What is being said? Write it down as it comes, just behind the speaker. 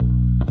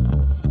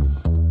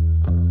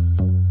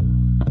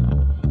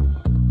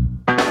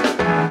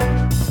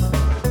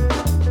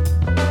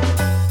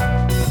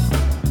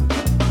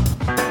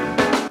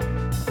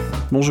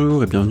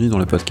Bonjour et bienvenue dans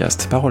le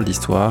podcast Paroles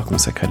d'Histoire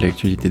consacré à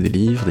l'actualité des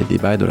livres, des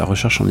débats et de la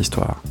recherche en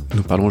histoire.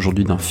 Nous parlons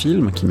aujourd'hui d'un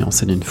film qui met en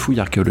scène une fouille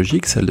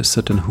archéologique, celle de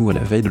Sutton Hoo à la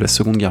veille de la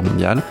Seconde Guerre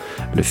mondiale,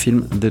 le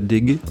film The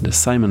Dig de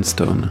Simon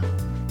Stone.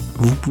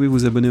 Vous pouvez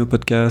vous abonner au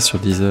podcast sur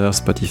Deezer,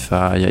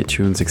 Spotify,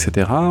 iTunes,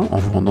 etc. en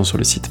vous rendant sur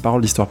le site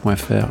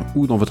paroledhistoire.fr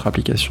ou dans votre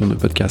application de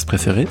podcast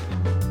préférée.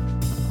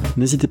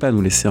 N'hésitez pas à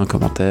nous laisser un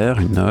commentaire,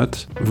 une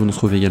note. Vous nous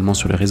trouvez également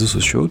sur les réseaux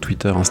sociaux,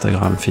 Twitter,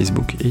 Instagram,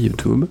 Facebook et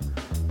YouTube.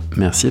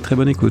 Merci et très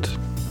bonne écoute.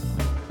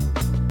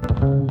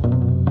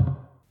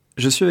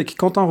 Je suis avec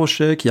Quentin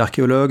Rochet, qui est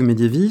archéologue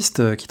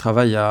médiéviste, qui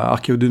travaille à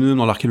Archéodoneux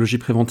dans l'archéologie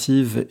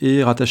préventive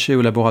et rattaché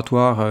au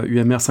laboratoire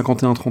UMR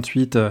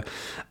 5138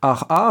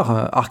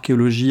 ARAR,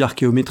 archéologie,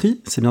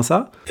 archéométrie, c'est bien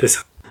ça ? C'est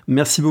ça.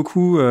 Merci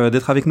beaucoup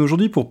d'être avec nous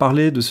aujourd'hui pour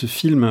parler de ce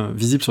film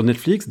visible sur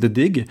Netflix, The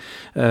Dig,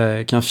 qui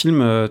est un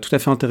film tout à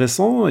fait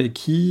intéressant et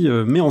qui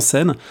met en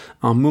scène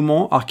un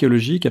moment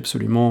archéologique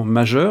absolument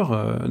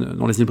majeur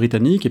dans les îles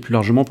britanniques et plus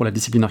largement pour la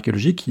discipline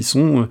archéologique, qui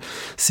sont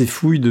ces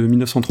fouilles de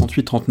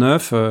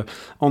 1938-39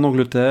 en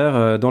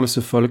Angleterre, dans le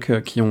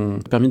Suffolk, qui ont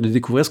permis de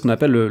découvrir ce qu'on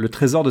appelle le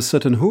trésor de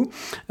Sutton Hoo.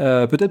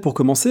 Peut-être pour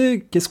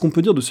commencer, qu'est-ce qu'on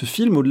peut dire de ce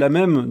film, au-delà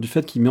même du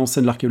fait qu'il met en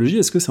scène l'archéologie?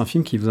 Est-ce que c'est un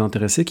film qui vous a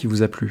intéressé, qui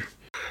vous a plu?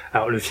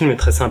 Alors le film est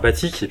très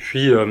sympathique et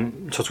puis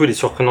surtout il est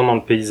surprenant dans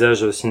le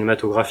paysage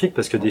cinématographique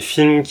parce que des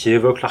films qui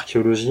évoquent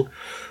l'archéologie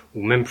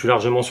ou même plus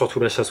largement surtout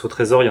la chasse au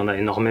trésor, il y en a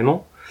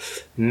énormément.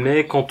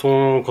 Mais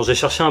quand j'ai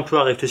cherché un peu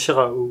à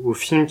réfléchir aux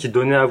films qui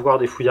donnaient à voir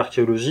des fouilles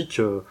archéologiques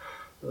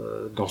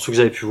dans ceux que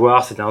j'avais pu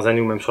voir ces dernières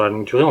années ou même sur la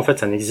longue durée, en fait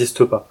ça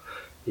n'existe pas.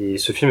 Et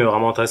ce film est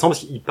vraiment intéressant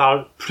parce qu'il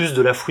parle plus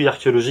de la fouille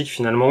archéologique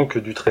finalement que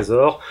du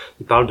trésor.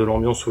 Il parle de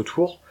l'ambiance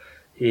autour.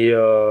 Et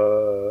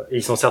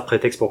il s'en sert de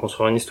prétexte pour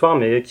construire une histoire,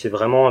 mais qui est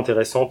vraiment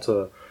intéressante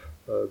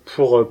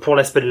pour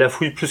l'aspect de la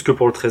fouille plus que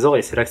pour le trésor,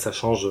 et c'est là que ça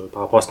change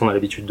par rapport à ce qu'on a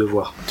l'habitude de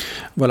voir.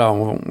 Voilà,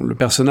 le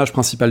personnage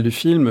principal du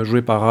film,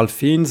 joué par Ralph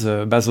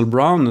Fiennes, Basil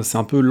Brown, c'est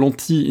un peu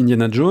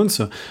l'anti-Indiana Jones,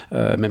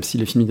 même si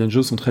les films Indiana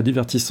Jones sont très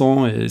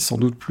divertissants, et sans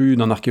doute plus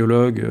d'un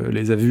archéologue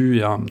les a vus,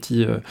 et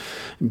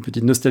une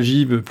petite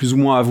nostalgie plus ou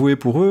moins avouée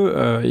pour eux.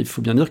 Il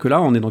faut bien dire que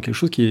là, on est dans quelque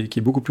chose qui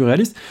est beaucoup plus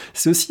réaliste.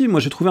 C'est aussi, moi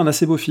j'ai trouvé un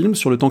assez beau film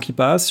sur le temps qui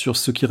passe, sur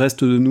ce qui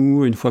reste de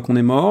nous une fois qu'on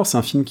est mort. C'est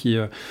un film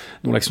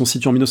dont l'action se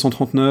situe en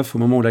 1939, au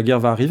moment où la guerre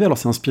va arriver. Alors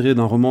c'est inspiré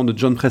d'un roman de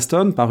John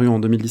Preston, paru en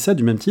 2017,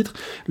 du même titre.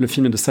 Le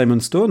film est de Simon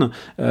Stone.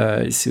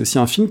 Et c'est aussi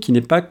un film qui n'est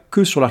pas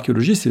que sur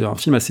l'archéologie, c'est un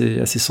film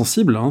assez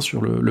sensible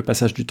sur le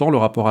passage du temps, le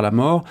rapport à la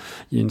mort.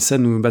 Il y a une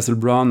scène où Basil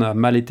Brown a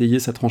mal étayé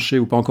sa tranchée,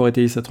 ou pas encore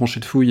étayé sa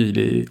tranchée de fouille, il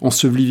est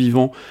enseveli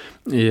vivant,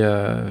 et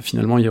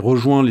finalement il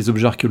rejoint les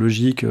objets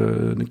archéologiques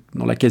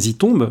dans la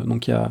quasi-tombe.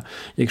 Donc il y a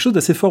quelque chose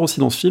d'assez fort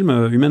aussi dans ce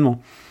film,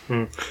 humainement.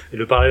 Et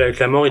le parallèle avec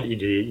la mort,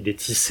 il est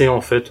tissé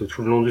en fait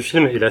tout le long du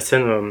film, et la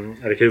scène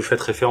à laquelle vous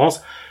faites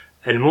référence,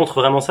 elle montre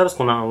vraiment ça, parce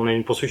qu'on a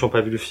pour ceux qui n'ont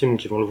pas vu le film ou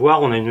qui vont le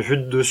voir, on a une vue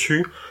de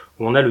dessus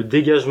où on a le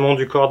dégagement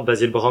du corps de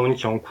Basil Brown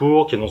qui est en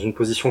cours, qui est dans une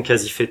position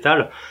quasi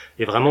fétale,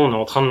 et vraiment on est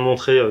en train de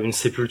montrer une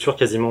sépulture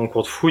quasiment en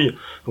cours de fouille.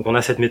 Donc on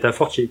a cette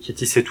métaphore qui est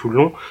tissée tout le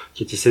long,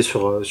 qui est tissée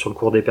sur le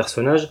cours des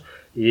personnages.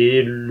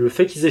 Et le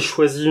fait qu'ils aient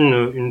choisi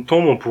une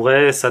tombe, on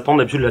pourrait s'attendre,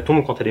 d'habitude la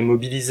tombe quand elle est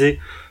mobilisée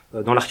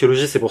dans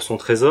l'archéologie c'est pour son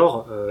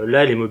trésor,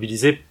 là elle est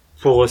mobilisée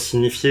pour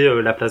signifier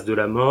la place de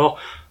la mort,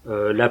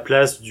 la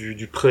place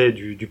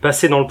du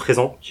passé dans le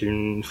présent, qui est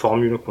une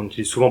formule qu'on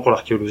utilise souvent pour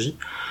l'archéologie,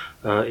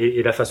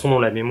 et la façon dont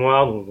la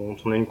mémoire, dont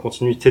on a une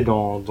continuité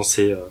dans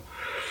ces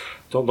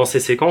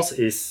séquences,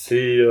 et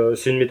c'est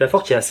une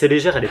métaphore qui est assez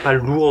légère, elle est pas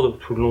lourde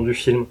tout le long du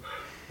film.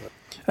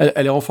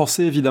 Elle est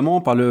renforcée évidemment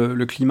par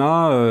le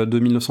climat de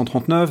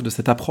 1939, de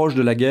cette approche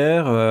de la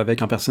guerre,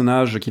 avec un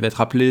personnage qui va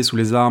être appelé sous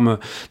les armes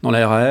dans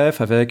la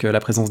RAF, avec la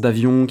présence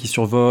d'avions qui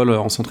survolent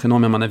en s'entraînant,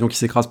 même un avion qui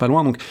s'écrase pas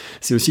loin. Donc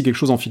c'est aussi quelque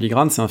chose en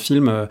filigrane, c'est un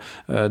film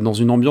dans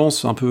une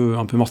ambiance un peu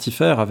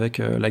mortifère, avec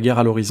la guerre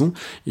à l'horizon,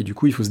 et du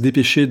coup il faut se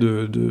dépêcher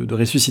de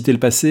ressusciter le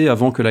passé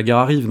avant que la guerre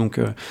arrive, donc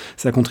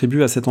ça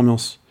contribue à cette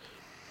ambiance.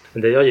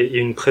 D'ailleurs il y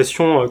a une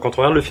pression, quand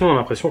on regarde le film on a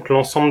l'impression que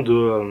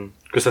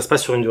que ça se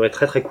passe sur une durée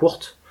très très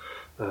courte.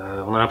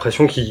 On a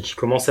l'impression qu'ils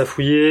commencent à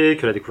fouiller,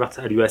 que la découverte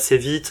a lieu assez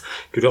vite,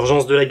 que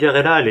l'urgence de la guerre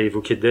est là, elle est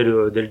évoquée dès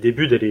le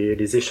début, dès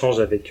les échanges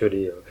avec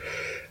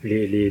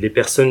les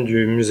personnes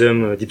du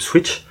muséum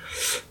d'Ipswich,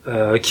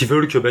 qui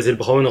veulent que Basil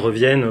Brown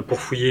revienne pour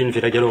fouiller une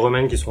villa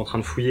gallo-romaine qu'ils sont en train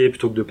de fouiller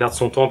plutôt que de perdre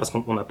son temps, parce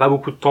qu'on n'a pas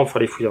beaucoup de temps pour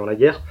aller fouiller dans la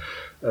guerre.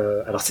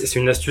 Alors c'est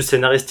une astuce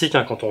scénaristique,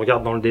 quand on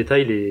regarde dans le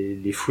détail,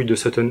 les fouilles de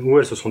Sutton Hoo,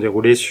 elles se sont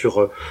déroulées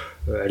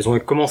elles ont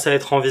commencé à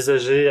être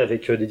envisagées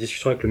avec des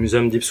discussions avec le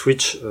muséum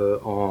d'Ipswich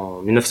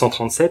en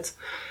 1937.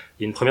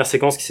 Il y a une première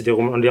séquence qui s'est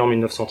déroulée en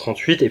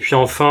 1938, et puis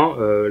enfin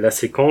la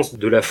séquence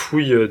de la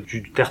fouille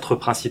du tertre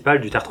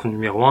principal, du tertre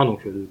numéro 1,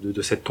 donc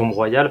de cette tombe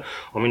royale,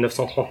 en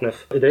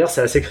 1939. Et d'ailleurs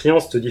c'est assez criant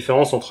cette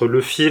différence entre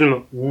le film,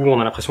 où on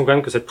a l'impression quand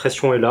même que cette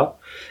pression est là,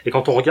 et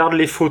quand on regarde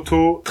les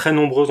photos très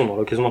nombreuses, on aura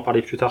l'occasion d'en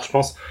parler plus tard je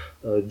pense,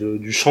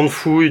 du champ de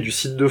fouille, du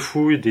site de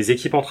fouille, des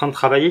équipes en train de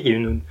travailler, il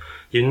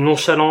y a une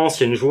nonchalance,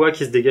 il y a une joie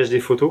qui se dégage des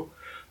photos.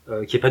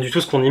 qui est pas du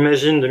tout ce qu'on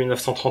imagine de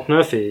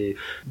 1939, et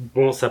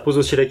bon, ça pose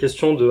aussi la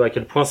question de à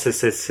quel point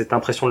cette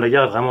impression de la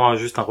guerre est vraiment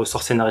juste un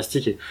ressort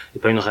scénaristique et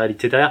pas une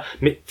réalité derrière.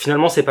 Mais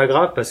finalement, c'est pas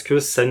grave parce que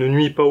ça ne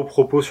nuit pas au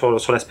propos sur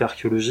l'aspect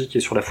archéologique et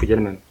sur la fouille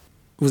elle-même.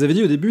 Vous avez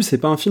dit au début, c'est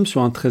pas un film sur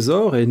un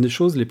trésor, et une des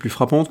choses les plus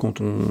frappantes quand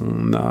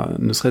on a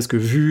ne serait-ce que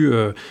vu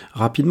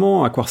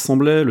rapidement à quoi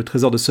ressemblait le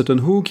trésor de Sutton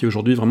Hoo, qui est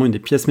aujourd'hui vraiment une des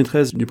pièces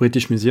maîtresses du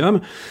British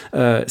Museum,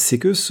 c'est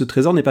que ce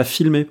trésor n'est pas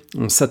filmé.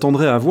 On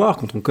s'attendrait à voir,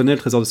 quand on connaît le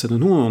trésor de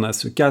Sutton Hoo, on a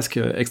ce casque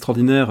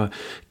extraordinaire,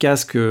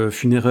 casque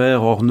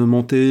funéraire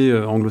ornementé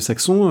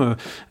anglo-saxon,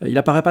 il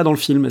apparaît pas dans le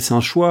film. C'est un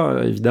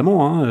choix,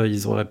 évidemment, hein,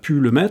 ils auraient pu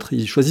le mettre,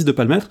 ils choisissent de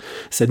pas le mettre.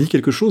 Ça dit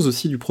quelque chose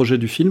aussi du projet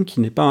du film, qui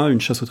n'est pas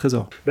une chasse au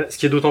trésor. Ce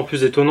qui est d'autant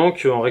plus étonnant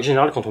que en règle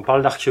générale, quand on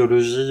parle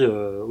d'archéologie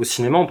au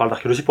cinéma, on parle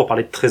d'archéologie pour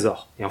parler de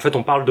trésors. Et en fait,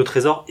 on parle de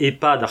trésors et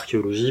pas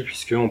d'archéologie,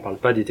 puisqu'on parle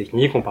pas des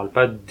techniques, on parle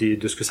pas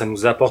de ce que ça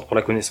nous apporte pour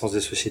la connaissance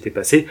des sociétés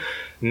passées,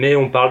 mais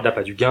on parle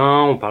d'appât du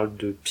gain, on parle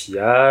de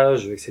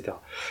pillage, etc.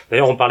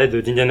 D'ailleurs, on parlait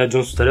d'Indiana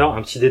Jones tout à l'heure.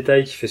 Un petit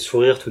détail qui fait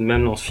sourire tout de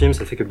même dans ce film, c'est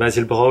le fait que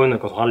Basil Brown,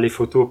 quand on regarde les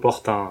photos,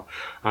 porte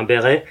un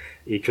béret,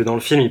 et que dans le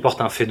film il porte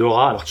un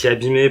fedora, alors qu'il est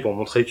abîmé pour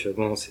montrer que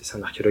bon, c'est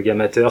un archéologue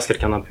amateur, c'est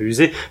quelqu'un d'un peu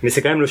usé, mais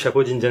c'est quand même le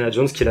chapeau d'Indiana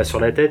Jones qu'il a sur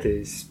la tête,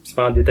 et c'est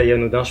pas un détail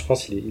anodin, je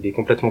pense, il est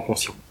complètement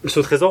conscient. Ce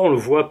trésor, on le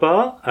voit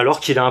pas, alors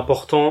qu'il est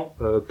important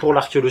pour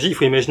l'archéologie. Il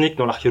faut imaginer que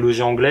dans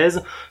l'archéologie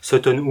anglaise,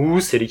 Sutton Hoo,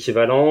 c'est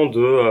l'équivalent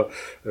de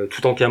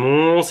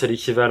Toutankhamon, c'est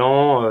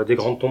l'équivalent des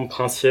grandes tombes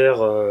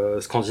princières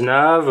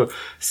scandinaves,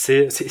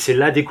 c'est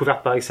la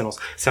découverte par excellence.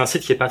 C'est un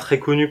site qui est pas très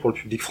connu pour le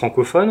public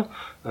francophone,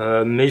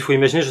 mais il faut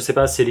imaginer, je sais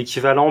pas, c'est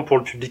l'équivalent pour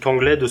le public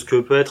anglais de ce que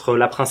peut être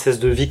la princesse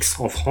de Vix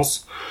en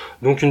France.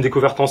 Donc une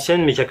découverte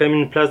ancienne, mais qui a quand même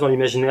une place dans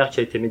l'imaginaire, qui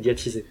a été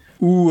médiatisée.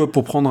 Ou,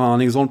 pour prendre un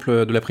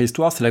exemple de la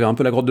préhistoire, c'est un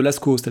peu la grotte de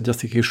Lascaux, c'est-à-dire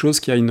c'est quelque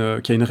chose qui a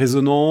une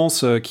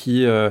résonance,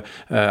 qui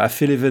a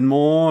fait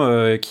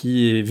l'événement,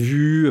 qui est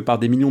vu par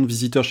des millions de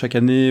visiteurs chaque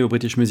année au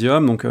British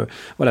Museum, donc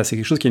voilà, c'est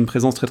quelque chose qui a une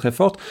présence très très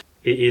forte.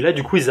 Et là,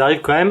 du coup, ils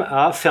arrivent quand même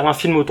à faire un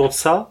film autour de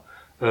ça,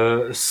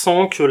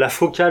 sans que la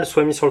focale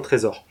soit mise sur le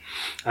trésor.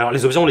 Alors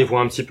les objets, on les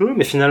voit un petit peu,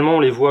 mais finalement on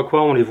les voit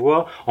quoi ? On les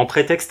voit en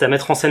prétexte à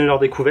mettre en scène leur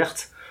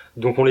découverte.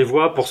 Donc on les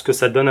voit pour ce que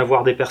ça donne à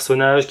voir des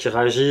personnages qui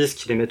réagissent,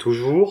 qui les mettent au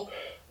jour,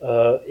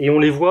 et on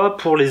les voit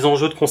pour les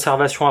enjeux de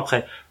conservation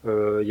après.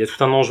 Il y a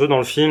tout un enjeu dans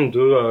le film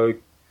de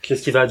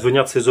qu'est-ce qui va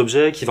advenir de ces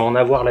objets, qui va en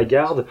avoir la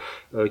garde,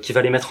 qui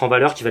va les mettre en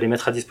valeur, qui va les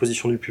mettre à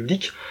disposition du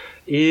public,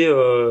 et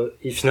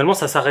finalement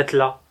ça s'arrête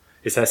là.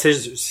 Et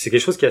c'est quelque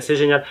chose qui est assez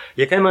génial. Il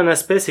y a quand même un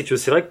aspect, c'est que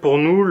c'est vrai que pour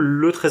nous,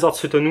 le trésor de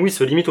Sutton Hoo, il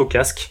se limite au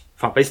casque.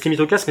 Enfin, pas il se limite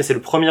au casque, mais c'est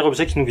le premier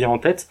objet qui nous vient en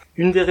tête.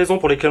 Une des raisons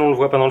pour lesquelles on le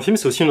voit pas dans le film,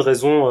 c'est aussi une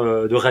raison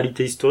de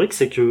réalité historique,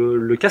 c'est que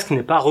le casque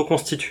n'est pas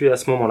reconstitué à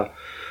ce moment-là.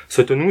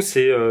 Sutton Hoo,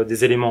 c'est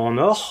des éléments en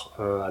or.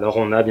 Alors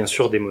on a bien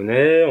sûr des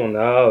monnaies, on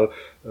a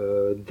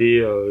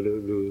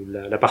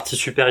la partie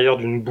supérieure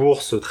d'une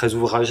bourse très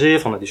ouvragée,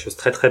 enfin on a des choses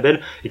très très belles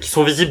et qui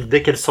sont visibles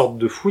dès qu'elles sortent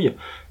de fouille.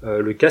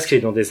 Le casque est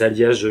dans des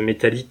alliages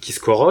métalliques qui se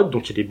corrodent,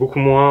 donc il est beaucoup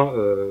moins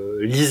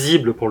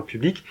lisible pour le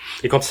public,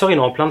 et quand il sort, il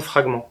est en plein de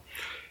fragments.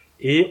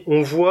 Et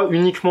on voit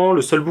uniquement,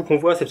 le seul bout qu'on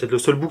voit, c'est peut-être le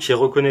seul bout qui est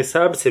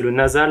reconnaissable, c'est le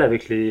nasal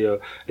avec les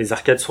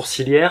arcades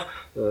sourcilières,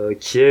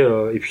 qui est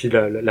et puis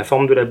la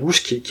forme de la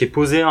bouche qui est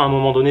posée à un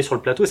moment donné sur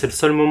le plateau, et c'est le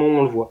seul moment où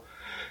on le voit.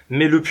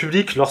 Mais le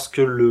public, lorsque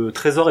le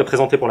trésor est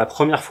présenté pour la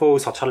première fois au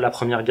sortir de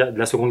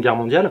la Seconde Guerre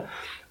mondiale,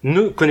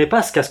 ne connaît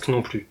pas ce casque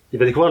non plus. Il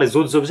va découvrir les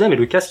autres objets, mais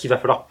le casque, il va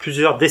falloir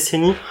plusieurs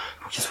décennies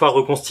pour qu'il soit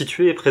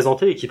reconstitué et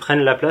présenté et qu'il prenne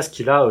la place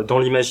qu'il a dans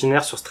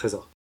l'imaginaire sur ce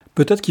trésor.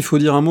 Peut-être qu'il faut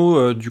dire un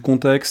mot du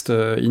contexte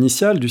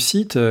initial du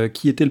site.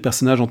 Qui était le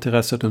personnage enterré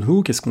à Sutton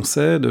Hoo ? Qu'est-ce qu'on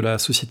sait de la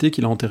société qui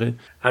l'a enterré ?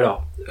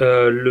 Alors,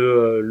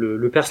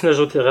 le personnage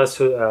enterré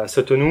à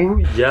Sutton Hoo,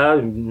 il y a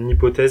une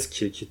hypothèse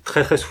qui est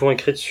très très souvent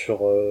écrite sur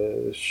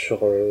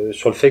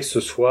le fait que ce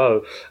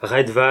soit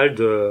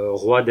Raedwald,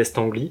 roi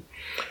d'Est-Anglie,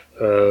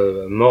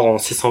 mort en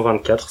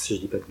 624 si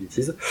je dis pas de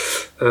bêtises,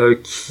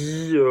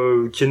 qui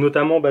est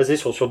notamment basé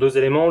sur deux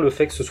éléments: le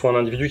fait que ce soit un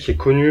individu qui est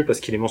connu parce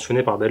qu'il est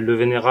mentionné par Bède le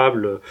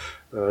Vénérable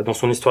dans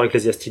son histoire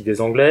ecclésiastique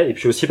des Anglais, et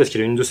puis aussi parce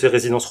qu'il a une de ses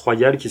résidences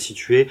royales qui est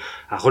située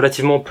à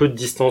relativement peu de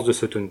distance de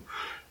Sutton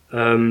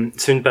Hoo.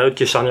 C'est une période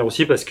qui est charnière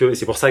aussi parce que, et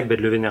c'est pour ça que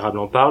Bède le Vénérable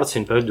en parle, c'est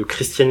une période de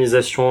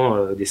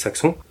christianisation des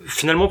Saxons.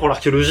 Finalement, pour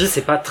l'archéologie,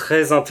 c'est pas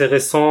très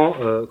intéressant,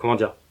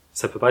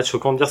 ça peut paraître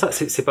choquant de dire ça,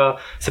 c'est pas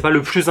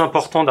le plus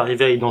important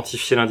d'arriver à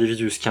identifier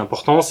l'individu. Ce qui est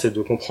important, c'est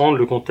de comprendre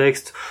le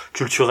contexte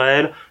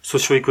culturel,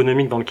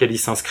 socio-économique dans lequel il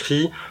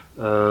s'inscrit,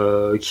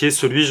 qui est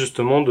celui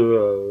justement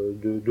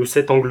de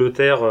cette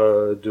Angleterre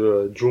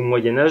du Haut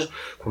Moyen-Âge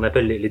qu'on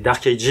appelle les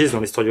Dark Ages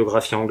dans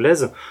l'historiographie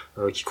anglaise,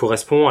 qui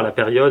correspond à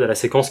la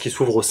séquence qui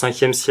s'ouvre au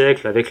 5e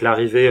siècle avec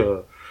l'arrivée,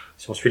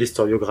 si on suit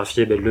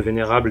l'historiographie Bède le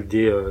Vénérable,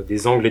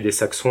 des Angles et des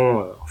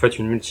Saxons, en fait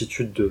une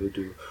multitude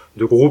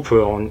de groupes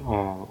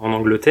en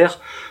Angleterre,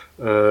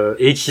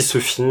 et qui se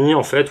finit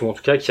en fait, ou en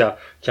tout cas qui a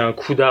un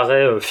coup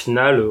d'arrêt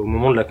final au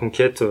moment de la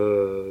conquête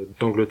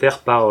d'Angleterre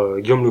par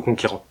Guillaume le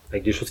Conquérant,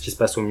 avec des choses qui se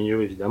passent au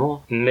milieu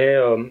évidemment, mais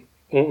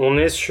on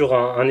est sur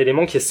un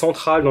élément qui est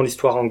central dans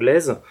l'histoire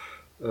anglaise,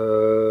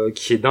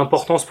 qui est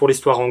d'importance pour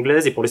l'histoire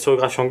anglaise et pour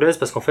l'historiographie anglaise,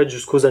 parce qu'en fait,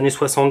 jusqu'aux années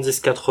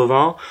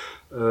 70-80,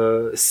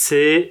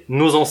 c'est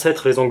nos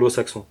ancêtres les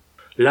anglo-saxons.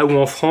 Là où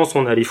en France,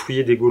 on allait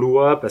fouiller des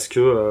Gaulois parce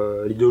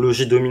que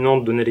l'idéologie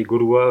dominante donnait les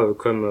Gaulois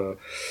comme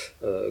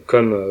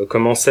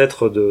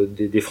ancêtres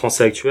des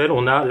Français actuels,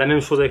 on a la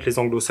même chose avec les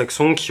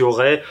anglo-saxons qui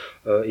auraient,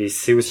 et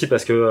c'est aussi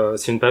parce que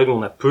c'est une période où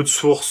on a peu de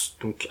sources,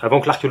 donc avant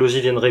que l'archéologie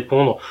vienne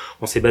répondre,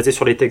 on s'est basé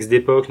sur les textes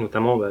d'époque,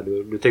 notamment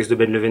le texte de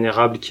Ben le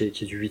Vénérable qui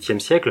est du 8e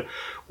siècle,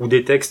 ou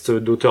des textes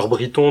d'auteurs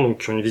britons, donc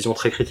qui ont une vision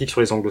très critique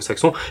sur les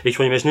anglo-saxons, et qui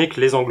ont imaginé que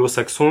les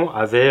anglo-saxons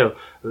avaient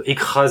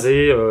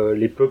écrasé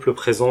les peuples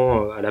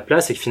présents à la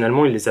place, et que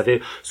finalement ils les avaient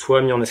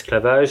soit mis en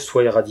esclavage,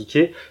 soit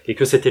éradiqués, et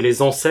que c'était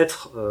les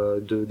ancêtres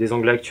des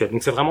Anglais actuels.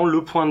 Donc c'est vraiment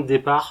le point de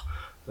départ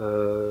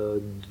de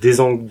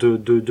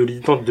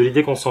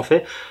l'idée qu'on s'en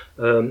fait.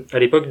 À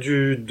l'époque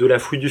de la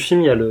fouille du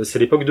film, c'est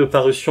l'époque de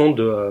parution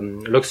de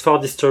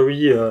l'Oxford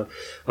History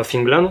of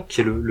England,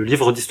 qui est le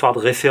livre d'histoire de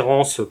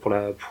référence pour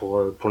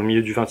le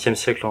milieu du XXe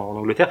siècle en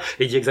Angleterre,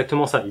 et il dit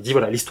exactement ça. Il dit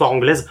voilà, l'histoire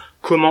anglaise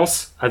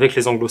commence avec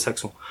les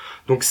anglo-saxons.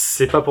 Donc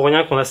c'est pas pour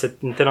rien qu'on a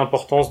une telle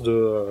importance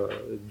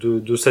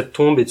de cette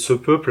tombe et de ce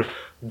peuple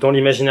dans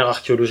l'imaginaire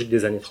archéologique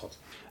des années 30.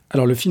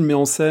 Alors le film met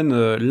en scène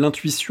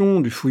l'intuition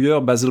du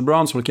fouilleur Basil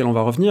Brown, sur lequel on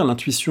va revenir,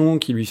 l'intuition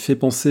qui lui fait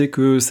penser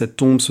que cette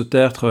tombe, ce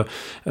tertre,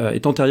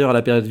 est antérieure à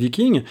la période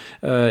viking,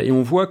 et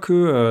on voit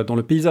que dans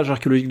le paysage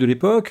archéologique de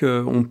l'époque,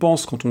 on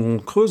pense, quand on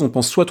creuse, on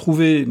pense soit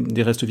trouver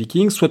des restes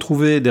vikings, soit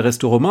trouver des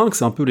restes romains, que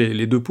c'est un peu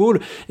les deux pôles,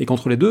 et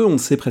qu'entre les deux, on ne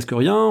sait presque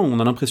rien, on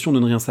a l'impression de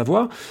ne rien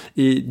savoir,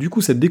 et du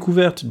coup cette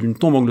découverte d'une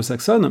tombe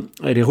anglo-saxonne,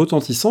 elle est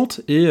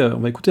retentissante, et on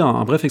va écouter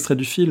un bref extrait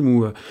du film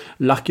où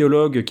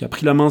l'archéologue qui a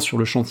pris la main sur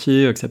le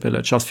chantier, qui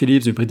s'appelle Charles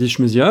Phillips du British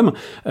Museum,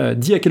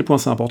 dit à quel point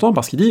c'est important,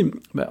 parce qu'il dit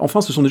enfin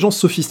ce sont des gens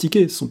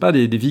sophistiqués, ce sont pas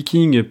des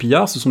vikings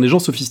pillards, ce sont des gens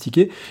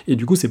sophistiqués, et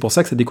du coup c'est pour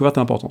ça que cette découverte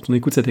est importante. On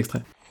écoute cet extrait.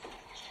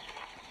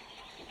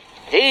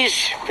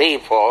 These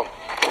people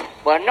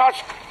were not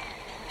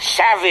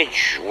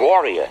savage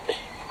warriors.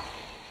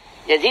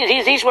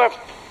 These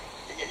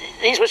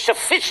were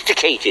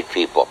sophisticated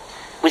people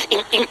with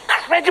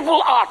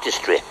incredible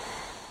artistry.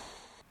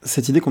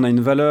 Cette idée qu'on a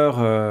une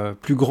valeur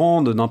plus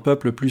grande d'un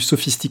peuple plus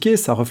sophistiqué,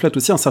 ça reflète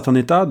aussi un certain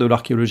état de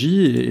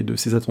l'archéologie et de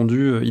ses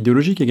attendus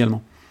idéologiques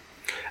également.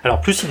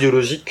 Alors plus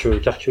idéologique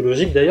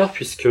qu'archéologique d'ailleurs,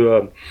 puisque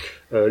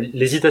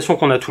l'hésitation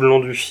qu'on a tout le long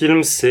du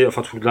film, c'est,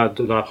 enfin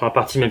dans la première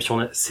partie, même si on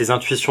a ces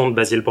intuitions de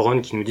Basil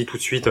Brown qui nous dit tout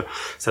de suite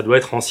ça doit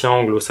être ancien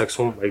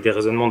anglo-saxon, avec des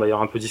raisonnements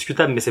d'ailleurs un peu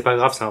discutables, mais c'est pas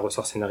grave, c'est un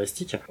ressort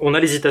scénaristique. On a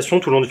l'hésitation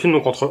tout le long du film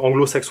donc entre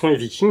anglo-saxon et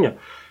viking.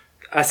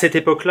 À cette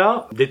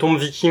époque-là, des tombes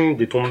vikings,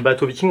 des tombes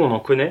bateaux vikings, on en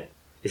connaît.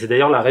 Et c'est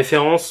d'ailleurs la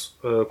référence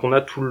qu'on a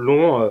tout le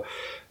long.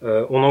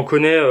 On en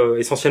connaît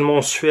essentiellement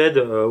en Suède,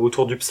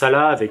 autour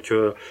d'Uppsala, avec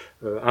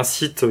un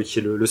site qui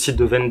est le site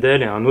de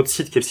Vendel et un autre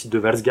site qui est le site de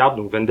Valsgard.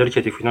 Donc Vendel qui a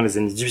été fouillé dans les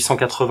années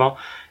 1880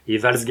 et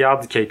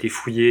Valsgard qui a été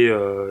fouillé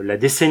la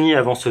décennie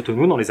avant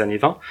Sotonou, dans les années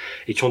 20,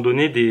 et qui ont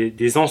donné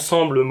des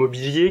ensembles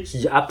mobiliers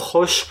qui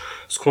approchent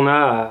ce qu'on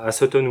a à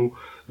Sotonou.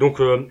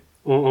 Donc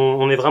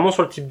on est vraiment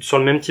sur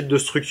le même type de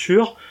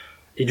structure.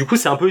 Et du coup,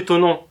 c'est un peu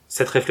étonnant,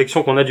 cette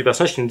réflexion qu'on a du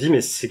personnage qui nous dit, mais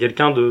c'est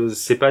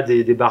c'est pas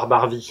des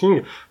barbares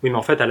vikings. Oui, mais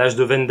en fait, à l'âge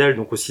de Vendel,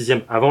 donc au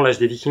 6e, avant l'âge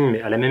des vikings,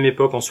 mais à la même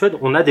époque en Suède,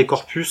 on a des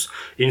corpus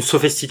et une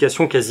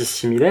sophistication quasi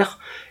similaire.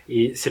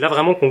 Et c'est là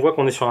vraiment qu'on voit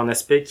qu'on est sur un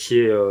aspect qui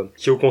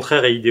est au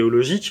contraire est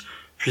idéologique,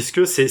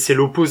 puisque c'est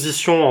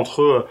l'opposition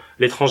entre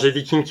l'étranger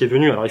viking qui est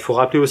venu. Alors il faut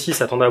rappeler aussi,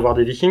 s'attendait à avoir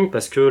des vikings,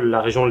 parce que la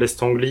région de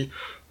l'Est Anglie,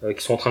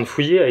 qui sont en train de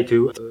fouiller, a été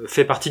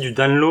fait partie du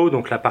Danelaw,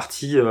 donc la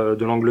partie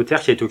de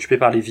l'Angleterre qui a été occupée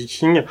par les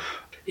Vikings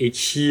et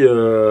qui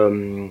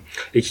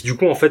du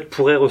coup en fait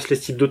pourrait receler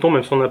ce type de tombe,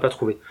 même si on n'a pas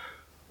trouvé.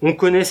 On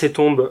connaît ces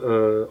tombes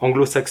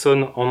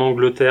anglo-saxonnes en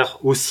Angleterre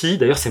aussi.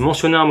 D'ailleurs, c'est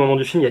mentionné à un moment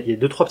du film. Il y a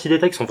 2-3 petits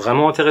détails qui sont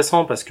vraiment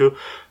intéressants parce que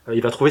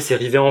il va trouver ces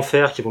rivets en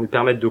fer qui vont lui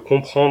permettre de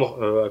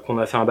comprendre qu'on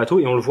a fait un bateau,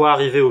 et on le voit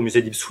arriver au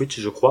musée d'Ipswich,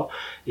 je crois,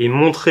 et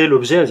montrer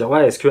l'objet, à dire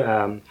ouais, est-ce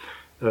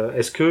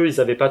que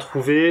ils avaient pas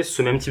trouvé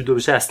ce même type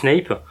d'objet à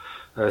Snape?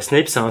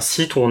 Snape, c'est un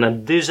site où on a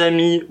déjà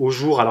mis au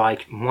jour, alors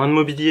avec moins de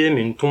mobilier,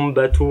 mais une tombe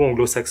bateau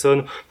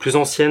anglo-saxonne plus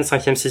ancienne,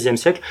 5e, 6e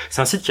siècle. C'est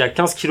un site qui est à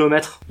 15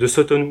 km de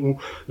Sotonhoo.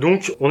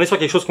 Donc, on est sur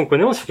quelque chose qu'on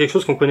connaît, on est sur quelque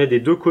chose qu'on connaît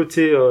des deux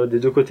côtés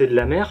de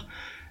la mer,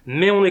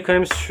 mais on est quand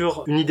même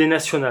sur une idée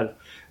nationale.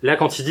 Là,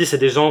 quand il dit c'est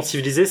des gens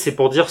civilisés, c'est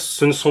pour dire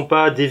ce ne sont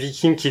pas des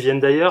vikings qui viennent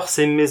d'ailleurs,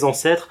 c'est mes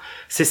ancêtres.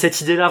 C'est cette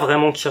idée-là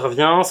vraiment qui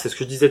revient. C'est ce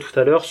que je disais tout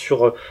à l'heure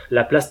sur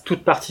la place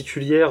toute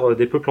particulière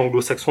des peuples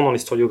anglo-saxons dans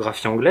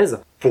l'historiographie anglaise.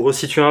 Pour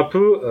resituer un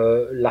peu,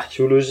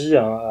 l'archéologie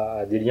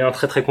a des liens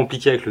très très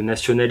compliqués avec le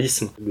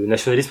nationalisme. Le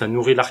nationalisme a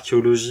nourri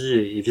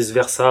l'archéologie et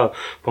vice-versa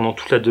pendant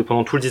tout le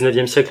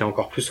 19e siècle et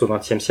encore plus au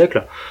 20e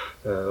siècle.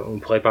 On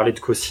pourrait parler de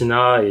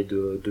Cosina et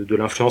de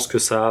l'influence que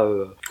ça a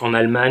en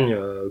Allemagne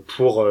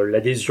pour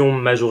l'adhésion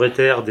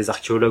majoritaire des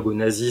archéologues au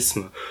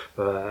nazisme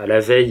à la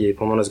veille et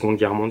pendant la Seconde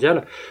Guerre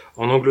mondiale.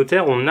 En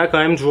Angleterre, on a quand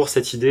même toujours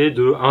cette idée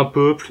de un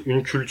peuple,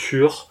 une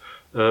culture,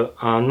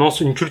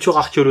 une culture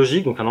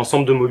archéologique, donc un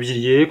ensemble de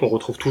mobilier qu'on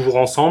retrouve toujours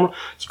ensemble,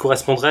 qui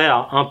correspondrait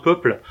à un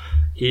peuple.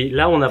 Et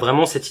là, on a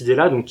vraiment cette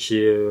idée-là, donc qui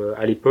est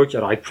à l'époque,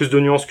 alors avec plus de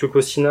nuances que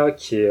Cosina,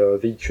 qui est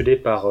véhiculée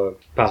par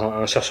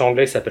un chercheur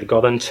anglais qui s'appelle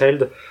Gordon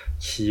Cheld,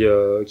 qui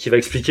va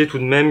expliquer tout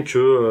de même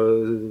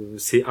que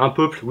c'est un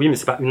peuple, oui, mais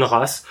c'est pas une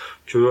race,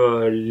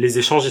 que les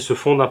échanges ils se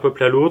font d'un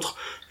peuple à l'autre,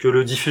 que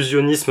le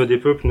diffusionnisme des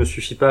peuples ne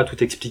suffit pas à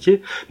tout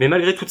expliquer, mais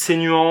malgré toutes ces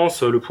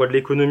nuances, le poids de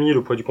l'économie,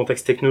 le poids du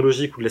contexte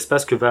technologique ou de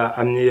l'espace que va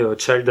amener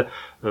Child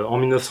en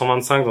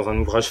 1925 dans un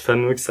ouvrage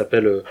fameux qui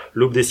s'appelle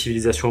L'aube des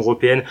civilisations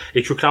européennes,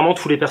 et que clairement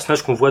tous les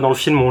personnages qu'on voit dans le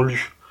film ont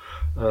lu.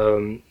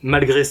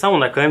 Malgré ça,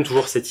 on a quand même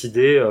toujours cette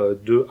idée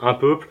de un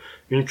peuple,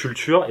 une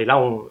culture, et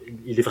là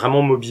il est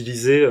vraiment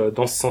mobilisé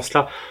dans ce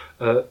sens-là.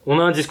 On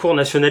a un discours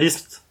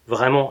nationaliste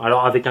vraiment,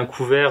 alors avec un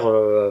couvert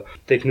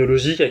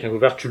technologique, avec un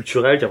couvert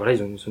culturel, car voilà,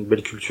 ils ont une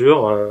belle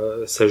culture,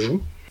 ça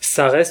joue.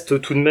 Ça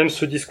reste tout de même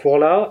ce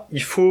discours-là.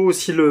 Il faut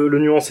aussi le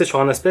nuancer sur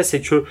un aspect, c'est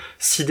que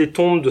si des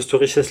tombes de cette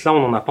richesse-là, on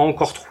n'en a pas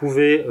encore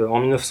trouvé en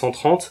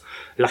 1930,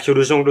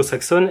 l'archéologie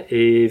anglo-saxonne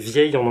est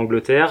vieille en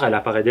Angleterre, elle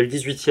apparaît dès le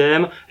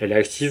 18e, elle est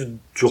active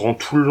durant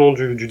tout le long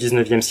du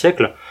 19e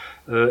siècle.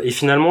 Et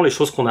finalement, les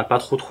choses qu'on n'a pas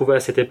trop trouvées à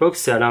cette époque,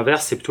 c'est à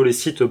l'inverse, c'est plutôt les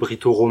sites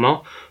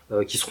brito-romains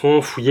qui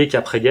seront fouillés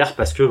qu'après-guerre,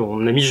 parce que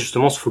on a mis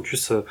justement ce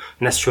focus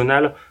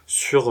national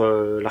sur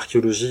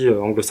l'archéologie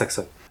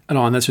anglo-saxonne.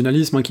 Alors un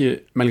nationalisme qui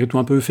est malgré tout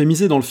un peu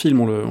euphémisé dans le film,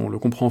 on le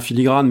comprend en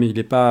filigrane, mais il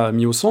n'est pas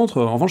mis au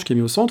centre. En revanche, ce qui est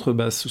mis au centre,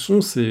 ce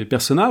sont ces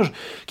personnages,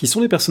 qui sont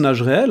des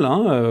personnages réels,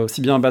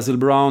 aussi bien Basil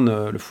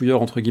Brown, le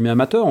fouilleur entre guillemets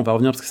amateur, on va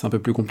revenir parce que c'est un peu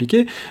plus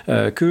compliqué,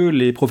 que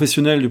les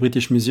professionnels du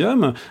British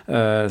Museum.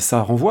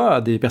 Ça renvoie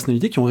à des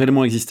personnalités qui ont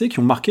réellement existé, qui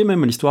ont marqué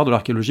même l'histoire de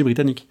l'archéologie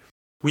britannique.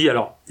 Oui,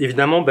 alors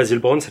évidemment, Basil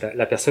Brown, c'est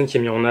la personne qui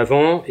est mise en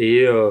avant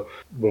et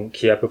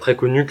qui est à peu près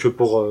connue que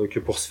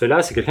pour ce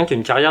fait-là. C'est quelqu'un qui a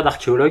une carrière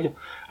d'archéologue.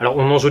 Alors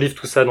on enjolive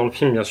tout ça dans le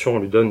film, bien sûr, on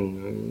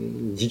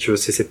dit que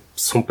c'est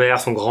son père,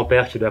 son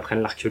grand-père qui lui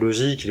apprennent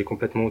l'archéologie, qu'il est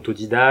complètement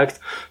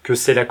autodidacte, que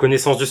c'est la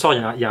connaissance du sol.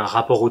 Il y a un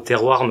rapport au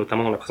terroir,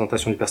 notamment dans la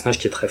présentation du personnage,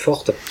 qui est très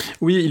forte.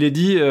 Oui, il est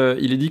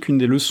dit qu'une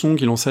des leçons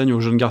qu'il enseigne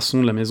aux jeunes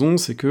garçons de la maison,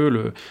 c'est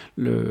que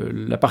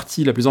la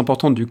partie la plus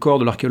importante du corps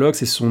de l'archéologue,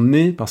 c'est son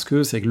nez, parce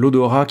que c'est avec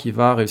l'odorat qu'il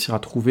va réussir à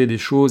trouver des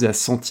choses et à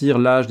sentir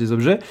l'âge des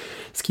objets,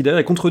 ce qui d'ailleurs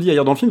est contredit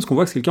ailleurs dans le film, parce qu'on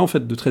voit que c'est quelqu'un en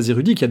fait de très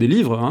érudit, qui a des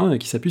livres,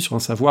 qui s'appuie sur un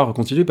savoir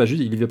continu, pas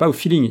juste, il y va pas au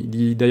feeling. Il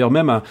dit d'ailleurs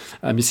même à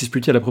Mrs.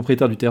 Pretty, à la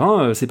propriétaire du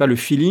terrain, c'est pas le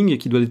feeling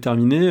qui doit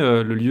déterminer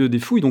le lieu des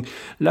fouilles. Donc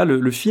là,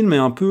 le film est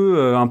un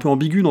peu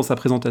ambigu dans sa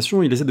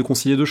présentation, il essaie de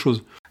concilier deux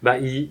choses.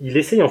 Il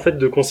essaye en fait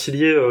de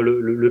concilier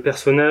le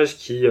personnage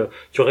qui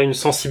aurait une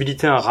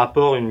sensibilité, un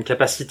rapport, une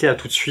capacité à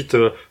tout de suite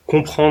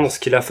comprendre ce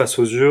qu'il a face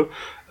aux yeux,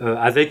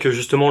 avec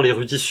justement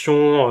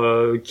l'érudition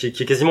qui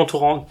est quasiment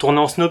tournée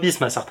en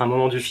snobisme à certains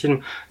moments du film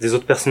des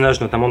autres personnages,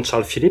 notamment de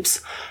Charles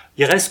Phillips.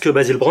 Il reste que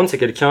Basil Brown, c'est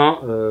quelqu'un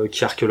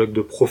qui est archéologue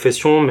de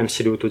profession, même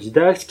s'il est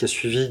autodidacte, qui a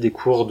suivi des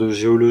cours de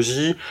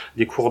géologie,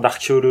 des cours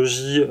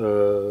d'archéologie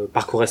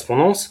par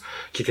correspondance,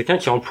 qui est quelqu'un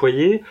qui est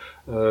employé,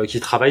 qui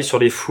travaille sur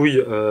les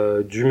fouilles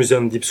du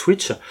Muséum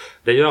d'Ipswich.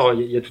 D'ailleurs,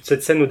 il y a toute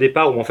cette scène au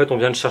départ où en fait on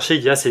vient le chercher,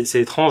 il dit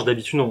c'est étrange,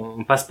 d'habitude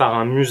on passe par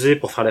un musée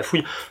pour faire la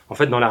fouille. En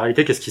fait, dans la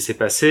réalité, qu'est-ce qui s'est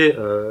passé?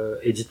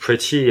 Edith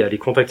Pretty est allée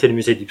contacter le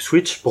musée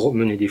d'Ipswich pour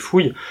mener des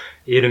fouilles,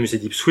 et le musée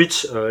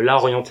d'Ipswich l'a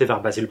orienté vers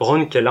Basil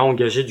Brown, qu'elle a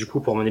engagé du coup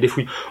pour mener les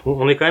fouilles.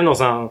 On est quand même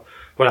dans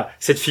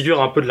cette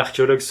figure un peu de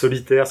l'archéologue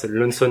solitaire, c'est le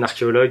lonesome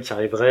archéologue qui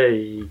arriverait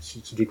et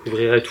qui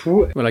découvrirait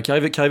tout. Voilà, qui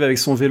arrive avec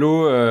son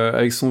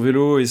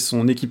vélo et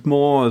son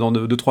équipement dans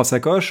deux trois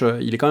sacoches.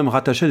 Il est quand même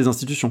rattaché à des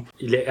institutions.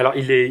 Il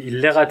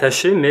est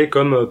rattaché, mais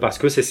parce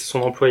que c'est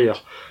son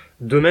employeur.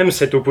 De même,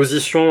 cette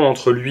opposition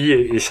entre lui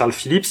et Charles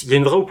Phillips, il y a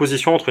une vraie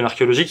opposition entre une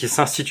archéologie qui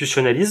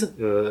s'institutionnalise.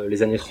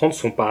 Les années 30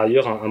 sont par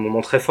ailleurs un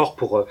moment très fort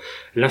pour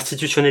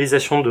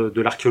l'institutionnalisation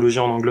de l'archéologie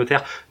en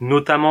Angleterre,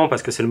 notamment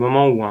parce que c'est le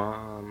moment où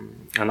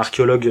un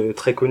archéologue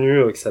très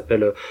connu qui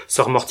s'appelle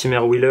Sir Mortimer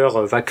Wheeler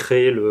va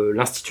créer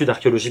l'Institut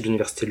d'archéologie de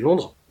l'Université de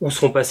Londres, où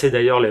sont passés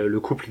d'ailleurs le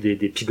couple des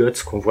Pigots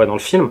qu'on voit dans le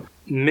film.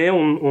 Mais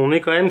on est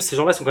quand même, ces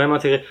gens-là sont quand même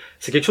intégrés.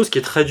 C'est quelque chose qui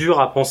est très dur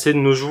à penser de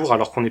nos jours,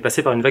 alors qu'on est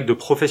passé par une vague de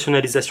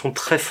professionnalisation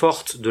très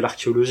forte de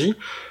l'archéologie,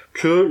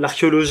 que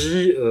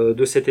l'archéologie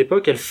de cette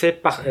époque, elle fait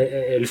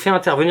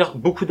intervenir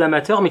beaucoup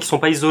d'amateurs, mais qui sont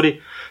pas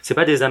isolés. C'est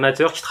pas des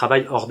amateurs qui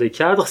travaillent hors des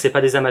cadres, c'est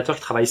pas des amateurs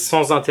qui travaillent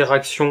sans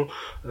interaction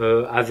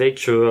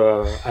avec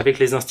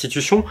les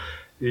institutions.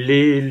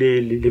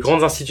 Les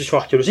grandes institutions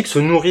archéologiques se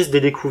nourrissent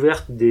des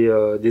découvertes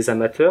des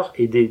amateurs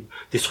et des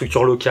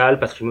structures locales,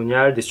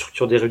 patrimoniales, des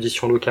structures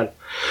d'érudition locale.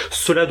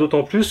 Cela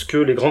d'autant plus que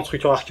les grandes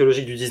structures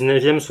archéologiques du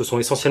 19e se sont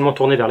essentiellement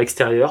tournées vers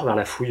l'extérieur, vers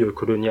la fouille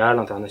coloniale,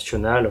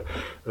 internationale,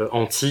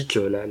 antique,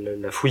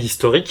 la fouille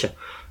historique.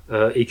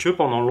 Et que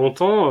pendant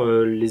longtemps,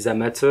 les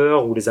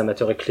amateurs ou les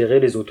amateurs éclairés,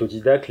 les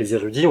autodidactes, les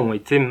érudits ont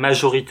été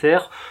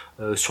majoritaires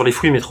sur les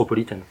fouilles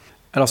métropolitaines.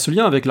 Alors ce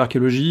lien avec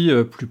l'archéologie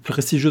plus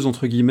prestigieuse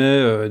entre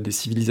guillemets des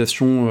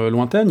civilisations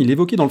lointaines, il est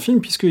évoqué dans le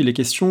film puisqu'il est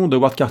question de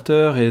Howard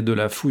Carter et de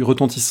la fouille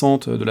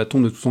retentissante de la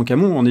tombe de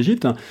Toutankhamon en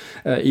Égypte.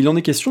 Il en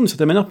est question d'une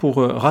certaine manière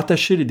pour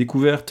rattacher les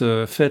découvertes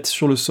faites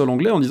sur le sol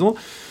anglais en disant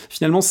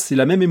finalement c'est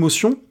la même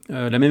émotion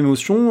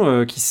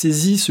qui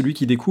saisit celui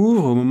qui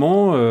découvre au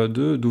moment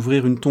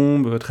d'ouvrir une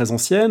tombe très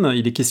ancienne.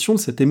 Il est question de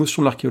cette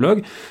émotion de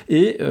l'archéologue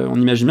et on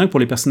imagine bien que pour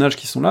les personnages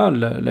qui sont là,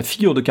 la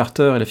figure de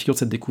Carter et la figure de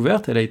cette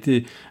découverte, elle a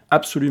été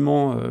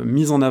absolument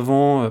mise en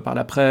avant par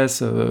la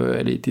presse,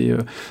 elle a été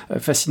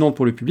fascinante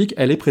pour le public,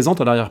 elle est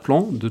présente à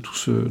l'arrière-plan de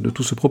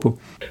tout ce propos.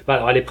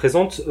 Alors elle est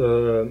présente,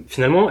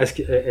 finalement,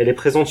 elle est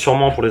présente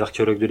sûrement pour les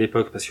archéologues de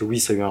l'époque, parce que oui,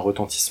 ça a eu un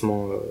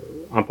retentissement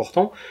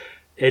important.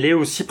 Elle est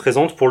aussi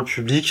présente pour le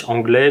public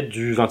anglais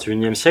du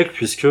 21e siècle,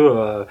 puisque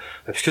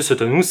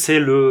Sotonou, c'est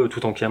le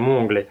Toutankhamon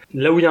anglais.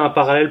 Là où il y a un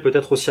parallèle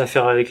peut-être aussi à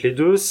faire avec les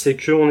deux, c'est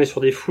qu'on est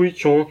sur des fouilles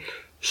qui ont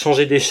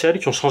changé d'échelle,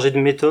 qui ont changé de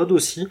méthode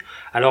aussi.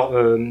 Alors,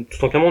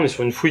 Toutankhamon, on est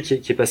sur une fouille qui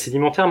est pas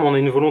sédimentaire, mais on a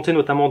une volonté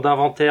notamment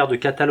d'inventaire, de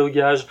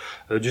catalogage,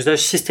 d'usage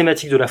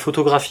systématique de la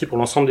photographie pour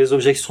l'ensemble des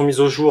objets qui sont mis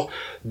au jour,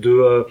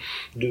 d'avoir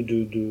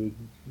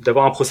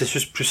un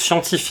processus plus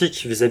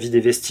scientifique vis-à-vis des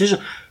vestiges,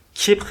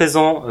 qui est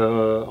présent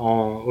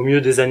au milieu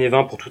des années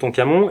 20 pour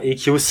Toutankhamon et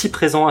qui est aussi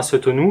présent à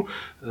Sotonou,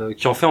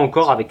 qui en fait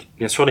encore avec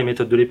bien sûr les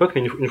méthodes de l'époque,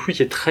 mais une fouille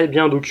qui est très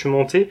bien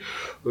documentée,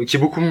 qui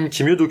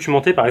est mieux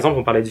documentée. Par exemple,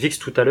 on parlait de Vix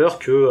tout à l'heure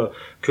que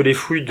les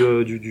fouilles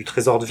du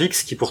trésor de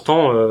Vix, qui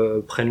pourtant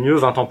prennent lieu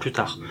 20 ans plus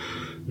tard.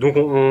 Donc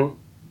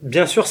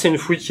bien sûr, c'est une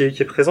fouille qui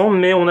est présente,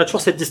 mais on a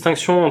toujours cette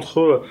distinction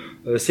entre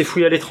ces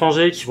fouilles à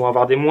l'étranger qui vont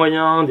avoir des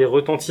moyens, des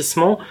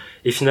retentissements,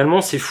 et finalement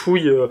ces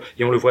fouilles,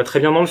 et on le voit très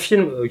bien dans le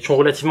film, qui ont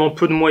relativement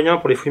peu de moyens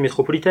pour les fouilles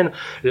métropolitaines.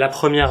 La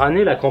première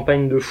année, la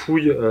campagne de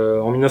fouilles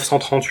en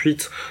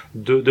 1938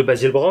 de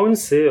Basil Brown,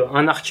 c'est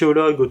un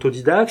archéologue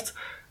autodidacte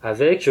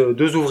avec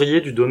 2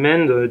 ouvriers du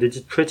domaine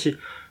d'Edith Pretty.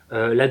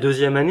 La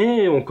deuxième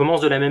année, on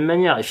commence de la même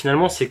manière, et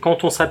finalement c'est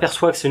quand on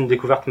s'aperçoit que c'est une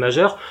découverte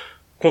majeure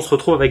qu'on se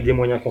retrouve avec des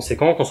moyens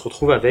conséquents, qu'on se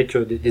retrouve avec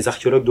des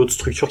archéologues d'autres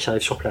structures qui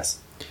arrivent sur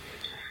place.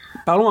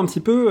 Parlons un petit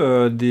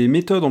peu des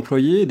méthodes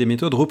employées, des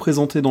méthodes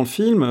représentées dans le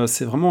film.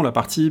 C'est vraiment la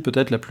partie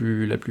peut-être la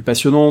plus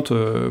passionnante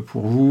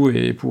pour vous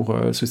et pour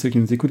ceux qui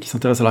nous écoutent qui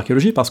s'intéressent à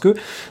l'archéologie, parce que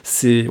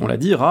c'est, on l'a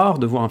dit, rare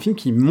de voir un film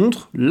qui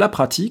montre la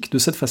pratique de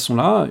cette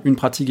façon-là, une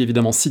pratique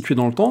évidemment située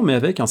dans le temps, mais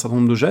avec un certain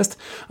nombre de gestes,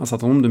 un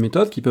certain nombre de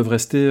méthodes qui peuvent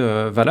rester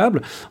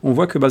valables. On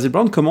voit que Basil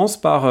Brown commence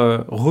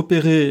par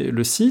repérer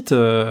le site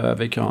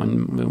avec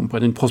on pourrait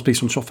dire une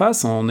prospection de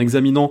surface, en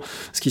examinant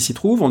ce qui s'y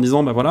trouve, en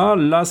disant bah voilà,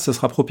 là ce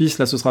sera propice,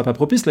 là ce sera pas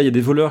propice, là il y a des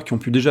voleurs qui ont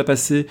pu déjà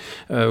passer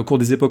au cours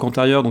des époques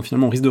antérieures, donc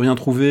finalement on risque de rien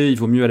trouver, il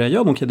vaut mieux aller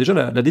ailleurs, donc il y a déjà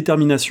la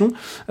détermination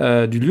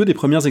du lieu des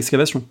premières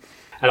excavations.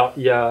 Alors,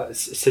 il y a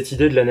cette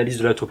idée de l'analyse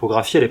de la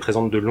topographie, elle est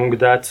présente de longue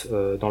date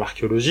dans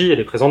l'archéologie, elle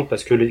est présente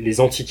parce que les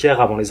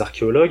antiquaires, avant les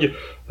archéologues,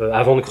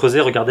 avant de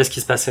creuser, regardaient ce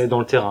qui se passait dans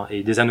le terrain.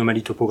 Et des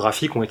anomalies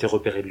topographiques ont été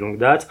repérées de longue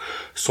date,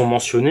 sont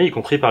mentionnées, y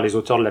compris par les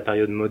auteurs de la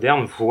période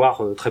moderne,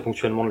 voire très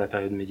ponctuellement de la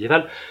période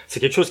médiévale. C'est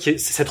quelque chose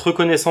cette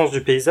reconnaissance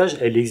du paysage,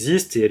 elle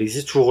existe, et elle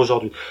existe toujours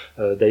aujourd'hui.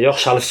 D'ailleurs,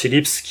 Charles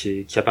Phillips,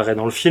 qui apparaît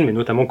dans le film, est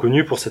notamment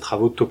connu pour ses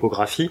travaux de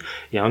topographie,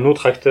 et un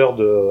autre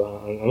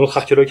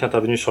archéologue qui est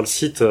intervenu sur le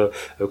site,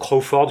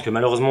 Crawford, que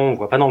malheureusement on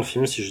voit pas dans le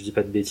film si je dis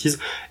pas de bêtises,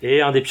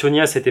 et un des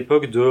pionniers à cette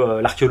époque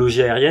de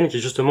l'archéologie aérienne qui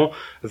justement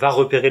va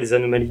repérer les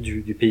anomalies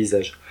du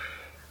paysage.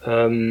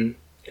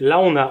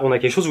 Là on a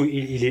quelque chose où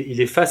il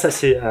est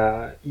face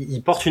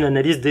il porte une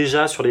analyse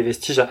déjà sur les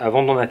vestiges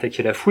avant d'en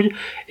attaquer la fouille,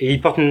 et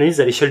il porte une analyse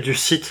à l'échelle du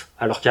site,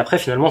 alors qu'après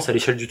finalement c'est à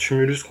l'échelle du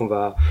tumulus qu'on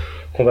va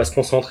se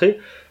concentrer.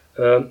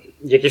 Il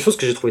y a quelque chose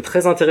que j'ai trouvé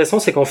très intéressant,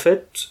 c'est qu'en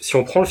fait si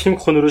on prend le film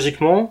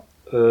chronologiquement,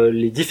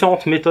 les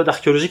différentes méthodes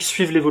archéologiques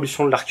suivent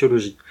l'évolution de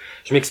l'archéologie.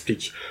 Je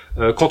m'explique.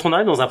 Quand on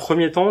arrive dans un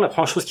premier temps, la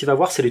première chose qu'il va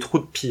voir, c'est les trous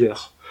de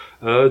pilleurs.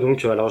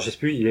 Alors je sais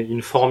plus, il y a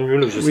une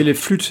formule. Les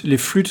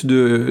flûtes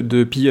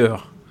de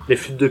pilleurs. Les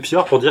flûtes de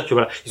pilleurs, pour dire que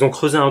voilà, ils ont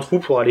creusé un trou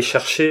pour aller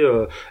chercher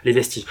les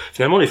vestiges.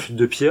 Finalement, les flûtes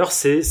de pilleurs,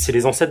 c'est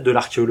les ancêtres de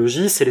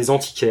l'archéologie, c'est les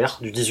antiquaires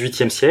du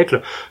XVIIIe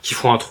siècle qui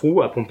font un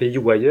trou à Pompéi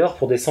ou ailleurs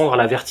pour descendre à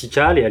la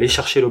verticale et aller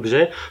chercher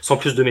l'objet sans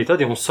plus de méthode,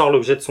 et on sort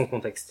l'objet de son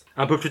contexte.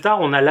 Un peu plus tard,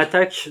 on a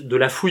l'attaque de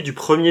la fouille du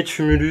premier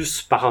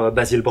tumulus par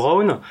Basil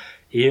Brown.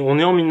 Et on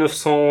est en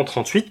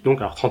 1938,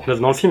 donc alors 39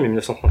 dans le film, mais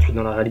 1938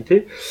 dans la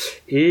réalité.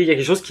 Et il y a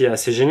quelque chose qui est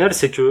assez génial,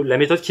 c'est que la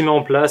méthode qu'il met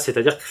en place,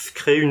 c'est-à-dire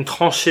créer une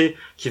tranchée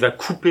qui va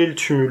couper le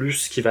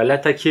tumulus, qui va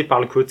l'attaquer par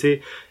le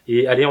côté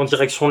et aller en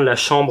direction de la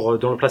chambre,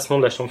 dans le placement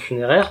de la chambre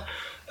funéraire,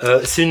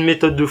 c'est une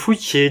méthode de fouille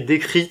qui est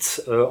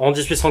décrite en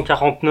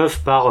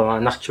 1849 par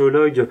un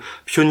archéologue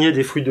pionnier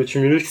des fouilles de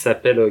tumulus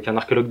qu'un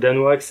archéologue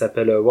danois qui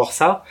s'appelle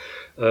Warsa,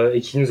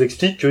 et qui nous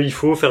explique qu'il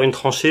faut faire une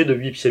tranchée de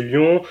 8 pieds de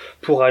lion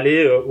pour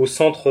aller au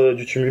centre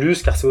du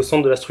tumulus, car c'est au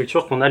centre de la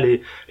structure qu'on a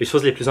les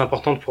choses les plus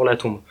importantes pour la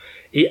tombe.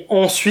 Et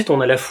ensuite,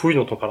 on a la fouille,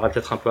 dont on parlera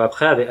peut-être un peu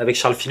après, avec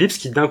Charles Phillips,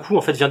 qui d'un coup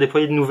en fait vient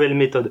déployer de nouvelles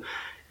méthodes.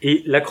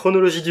 Et la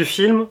chronologie du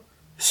film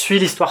suit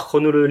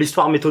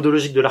l'histoire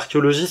méthodologique de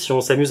l'archéologie si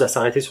on s'amuse à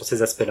s'arrêter sur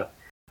ces aspects-là.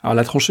 Alors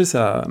la tranchée,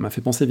 ça m'a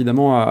fait penser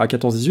évidemment à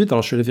 14-18,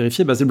 alors je suis allé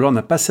vérifier, Basil Brown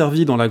n'a pas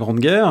servi dans la Grande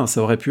Guerre,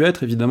 ça aurait pu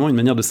être évidemment une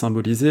manière de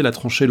symboliser la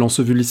tranchée,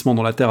 l'ensevelissement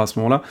dans la terre à ce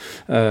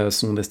moment-là,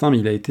 son destin, mais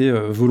il a été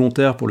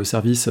volontaire pour le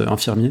service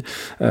infirmier,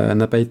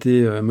 n'a pas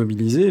été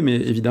mobilisé, mais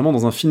évidemment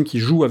dans un film qui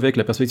joue avec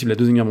la perspective de la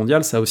Deuxième Guerre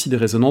mondiale, ça a aussi des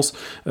résonances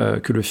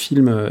que le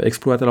film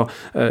exploite. Alors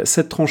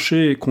cette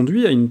tranchée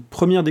conduit à une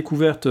première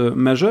découverte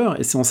majeure,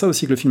 et c'est en ça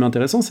aussi que le film est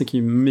intéressant, c'est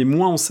qu'il met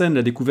moins en scène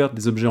la découverte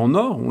des objets en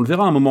or, on le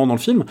verra à un moment dans le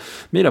film,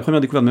 mais la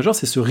première découverte majeure,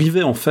 c'est ce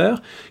rivet en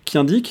fer qui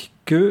indique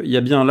qu'il y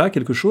a bien là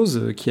quelque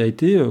chose qui a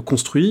été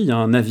construit, il y a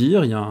un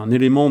navire, il y a un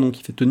élément donc,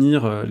 qui fait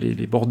tenir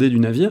les bordées du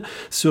navire,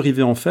 ce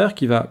rivet en fer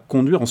qui va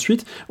conduire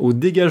ensuite au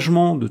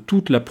dégagement de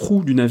toute la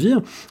proue du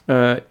navire,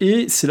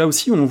 et c'est là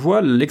aussi où on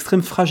voit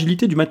l'extrême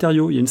fragilité du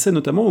matériau. Il y a une scène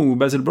notamment où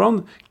Basil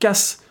Brown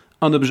casse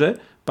un objet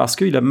parce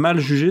qu'il a mal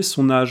jugé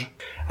son âge.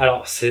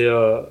 Alors c'est...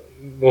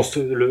 Bon,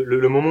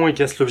 le moment où il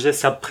casse l'objet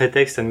sert de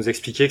prétexte à nous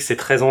expliquer que c'est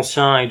très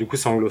ancien et du coup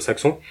c'est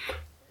anglo-saxon.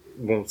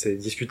 Bon, c'est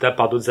discutable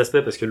par d'autres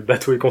aspects parce que le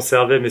bateau est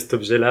conservé, mais cet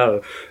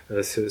objet-là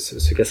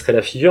se casserait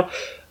la figure.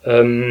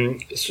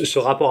 Ce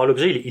rapport à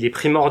l'objet, il est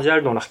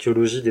primordial dans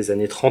l'archéologie des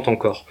années 30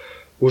 encore.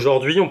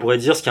 Aujourd'hui, on pourrait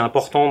dire ce qui est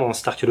important dans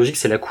cette archéologie,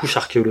 c'est la couche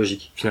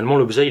archéologique. Finalement,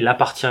 l'objet, il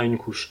appartient à une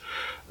couche.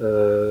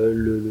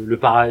 Le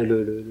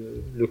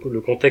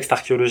contexte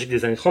archéologique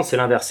des années 30, c'est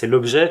l'inverse. C'est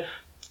l'objet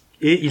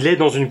et il est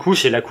dans une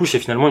couche, et la couche est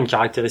finalement une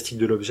caractéristique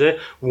de l'objet,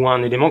 ou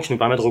un élément qui nous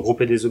permet de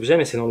regrouper des objets,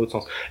 mais c'est dans l'autre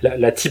sens.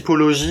 La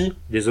typologie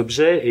des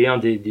objets est un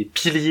des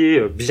piliers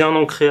bien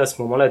ancrés à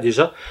ce moment-là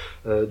déjà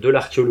de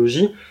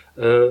l'archéologie,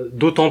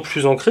 d'autant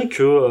plus ancré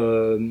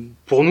que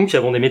pour nous qui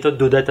avons des méthodes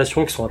de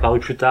datation qui sont apparues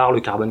plus tard,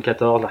 le carbone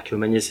 14,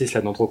 l'archéomagnétisme,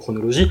 la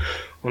dendrochronologie,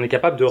 on est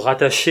capable de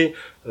rattacher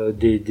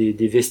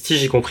des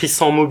vestiges, y compris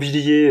sans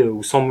mobilier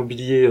ou sans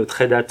mobilier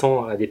très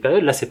datant à des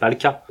périodes. Là, c'est pas le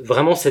cas.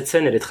 Vraiment, cette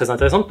scène, elle est très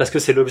intéressante parce que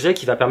c'est l'objet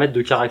qui va permettre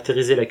de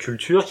caractériser la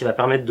culture, qui va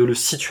permettre de le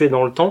situer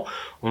dans le temps.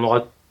 On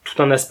aura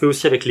tout un aspect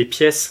aussi avec les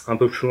pièces un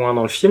peu plus loin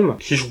dans le film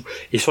qui jouent.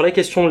 Et sur la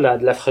question de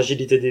la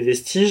fragilité des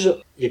vestiges,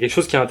 il y a quelque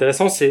chose qui est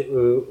intéressant, c'est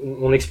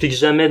on n'explique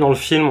jamais dans le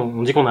film,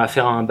 on dit qu'on a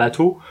affaire à un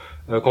bateau.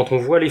 Quand on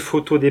voit les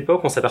photos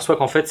d'époque, on s'aperçoit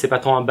qu'en fait c'est pas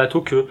tant un bateau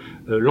que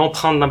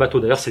l'empreinte d'un bateau.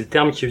 D'ailleurs, c'est le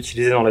terme qui est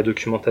utilisé dans la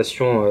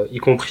documentation, y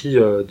compris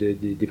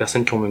des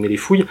personnes qui ont mené les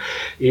fouilles.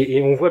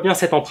 Et on voit bien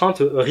cette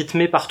empreinte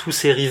rythmée par tous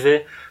ces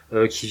rivets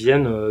qui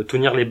viennent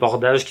tenir les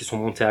bordages qui sont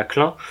montés à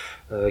clin,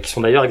 qui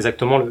sont d'ailleurs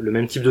exactement le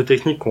même type de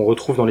technique qu'on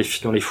retrouve dans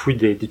les fouilles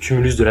des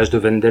tumulus de l'âge de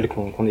Wendel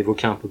qu'on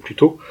évoquait un peu plus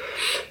tôt.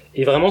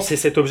 Et vraiment, c'est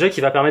cet objet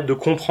qui va permettre de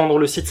comprendre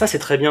le site. Ça, c'est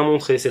très bien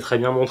montré. C'est très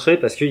bien montré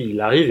parce qu'il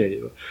arrive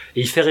et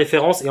il fait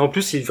référence. Et en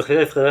plus, il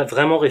fait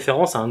vraiment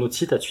référence à un autre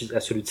site, à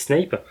celui de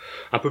Snape.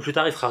 Un peu plus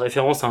tard, il fera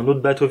référence à un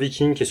autre bateau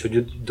viking qui est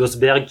celui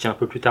d'Osberg, qui est un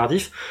peu plus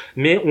tardif.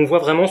 Mais on voit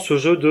vraiment ce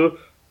jeu de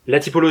la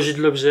typologie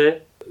de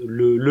l'objet,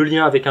 le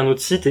lien avec un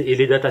autre site et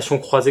les datations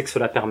croisées que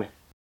cela permet.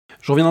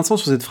 Je reviens un instant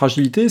sur cette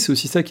fragilité, c'est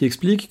aussi ça qui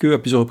explique qu'à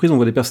plusieurs reprises on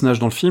voit des personnages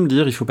dans le film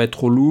dire il faut pas être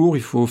trop lourd,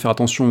 il faut faire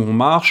attention où on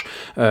marche,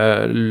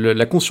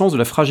 la conscience de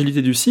la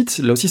fragilité du site,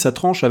 là aussi ça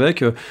tranche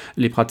avec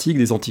les pratiques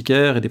des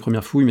antiquaires et des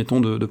premières fouilles, mettons,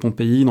 de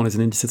Pompéi dans les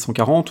années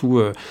 1740,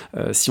 où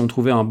si on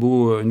trouvait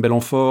une belle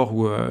amphore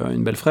ou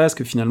une belle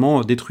fresque,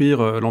 finalement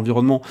détruire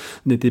l'environnement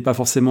n'était pas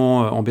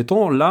forcément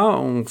embêtant. Là,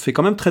 on fait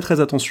quand même très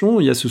très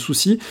attention, il y a ce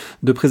souci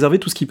de préserver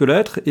tout ce qui peut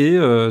l'être et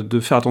de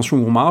faire attention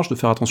où on marche, de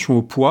faire attention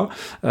au poids.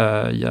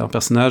 Il y a un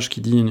personnage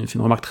qui fait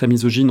une remarque très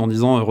misogyne en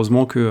disant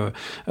heureusement que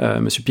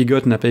Monsieur Pigot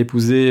n'a pas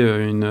épousé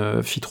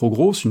une fille trop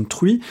grosse, une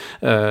truie,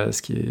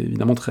 ce qui est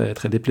évidemment très,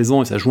 très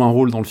déplaisant et ça joue un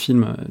rôle dans le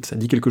film, ça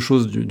dit quelque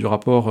chose du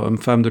rapport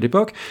homme-femme de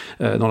l'époque,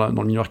 dans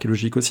le milieu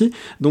archéologique aussi.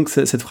 Donc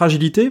cette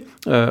fragilité,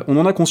 on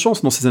en a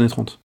conscience dans ces années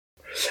 30.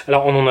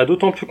 Alors on en a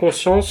d'autant plus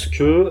conscience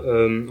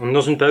que on est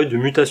dans une période de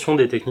mutation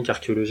des techniques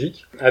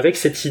archéologiques, avec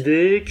cette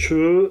idée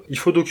que il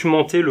faut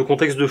documenter le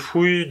contexte de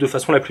fouille de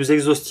façon la plus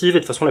exhaustive et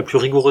de façon la plus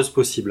rigoureuse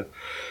possible.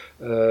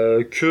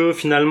 Que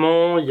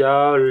finalement il y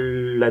a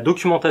la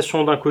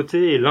documentation d'un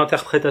côté et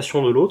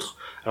l'interprétation de l'autre.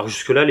 Alors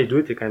jusque-là, les deux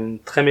étaient quand même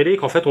très mêlés,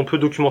 qu'en fait on peut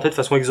documenter de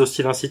façon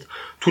exhaustive un site,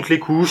 toutes les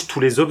couches, tous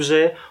les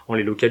objets, en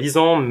les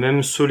localisant,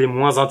 même ceux les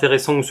moins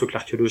intéressants ou ceux que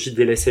l'archéologie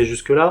délaissait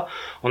jusque-là,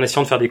 en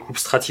essayant de faire des coupes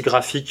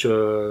stratigraphiques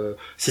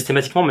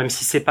systématiquement, même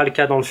si c'est pas le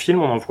cas dans le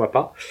film, on n'en voit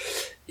pas.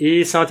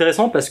 Et c'est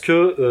intéressant parce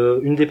que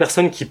une des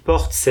personnes qui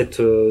porte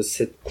cette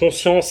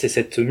conscience et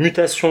cette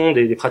mutation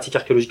des pratiques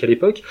archéologiques à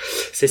l'époque,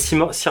 c'est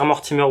Sir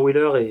Mortimer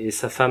Wheeler et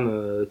sa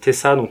femme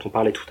Tessa, dont on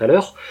parlait tout à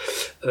l'heure,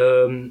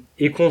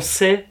 et qu'on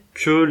sait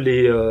que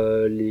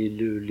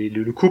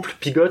le couple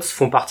Pigots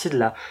font partie de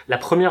la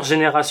première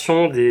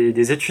génération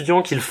des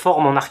étudiants qu'ils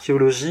forment en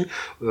archéologie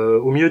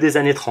au milieu des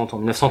années 30,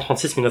 en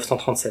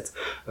 1936-1937,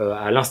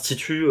 à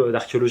l'Institut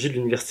d'archéologie de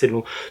l'Université de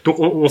Londres. Donc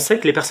on sait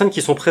que les personnes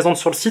qui sont présentes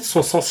sur le site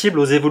sont sensibles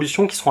aux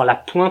évolutions qui sont à la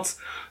pointe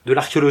de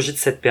l'archéologie de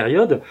cette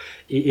période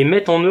et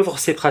mettent en œuvre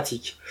ces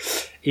pratiques.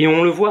 Et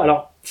on le voit,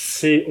 alors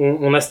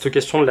on a cette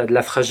question de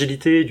la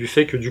fragilité, du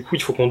fait que du coup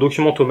il faut qu'on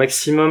documente au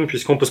maximum,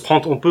 puisqu'on peut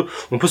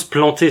on peut se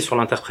planter sur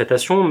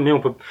l'interprétation, mais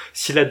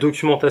si la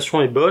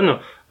documentation est bonne,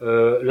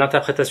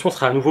 l'interprétation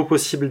sera à nouveau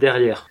possible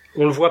derrière.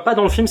 On le voit pas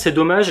dans le film, c'est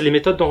dommage, les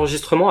méthodes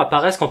d'enregistrement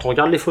apparaissent quand on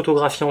regarde les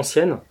photographies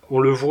anciennes. On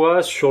le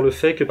voit sur le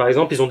fait que par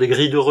exemple ils ont des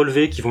grilles de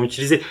relevé qui vont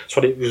utiliser je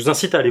vous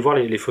incite à aller voir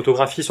les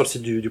photographies sur le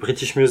site du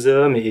British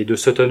Museum et de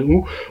Sutton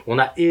Hoo. On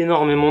a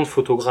énormément de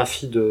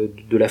photographies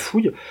de la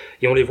fouille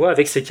et on les voit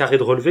avec ces carrés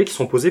de relevé qui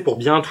sont posés pour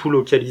bien tout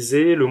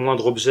localiser, le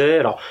moindre objet.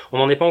 Alors on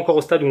n'en est pas encore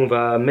au stade où on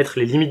va mettre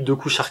les limites de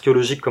couches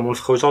archéologiques comme on le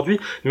ferait aujourd'hui,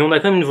 mais on a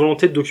quand même une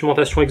volonté de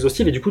documentation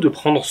exhaustive et du coup de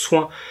prendre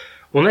soin.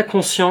 On a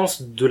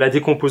conscience de la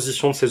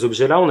décomposition de ces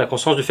objets-là, on a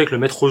conscience du fait que le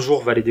maître au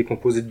jour va les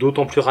décomposer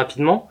d'autant plus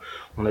rapidement,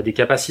 on a des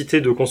capacités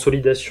de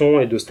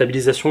consolidation et de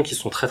stabilisation qui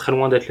sont très très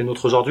loin d'être les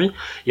nôtres aujourd'hui,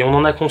 et on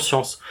en a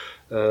conscience.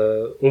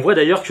 On voit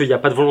d'ailleurs qu'il n'y a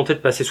pas de volonté de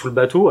passer sous le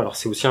bateau, alors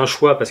c'est aussi un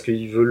choix parce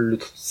qu'ils veulent,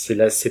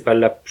 c'est pas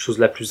la chose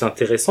la plus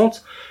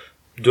intéressante,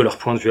 de leur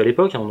point de vue à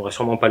l'époque, on n'aurait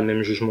sûrement pas le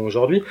même jugement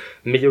aujourd'hui,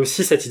 mais il y a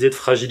aussi cette idée de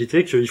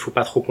fragilité qu'il faut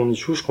pas trop qu'on y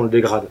touche, qu'on le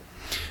dégrade.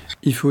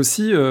 Il faut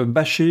aussi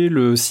bâcher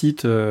le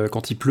site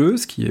quand il pleut,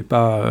 ce qui est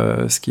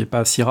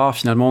pas si rare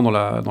finalement dans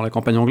la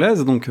campagne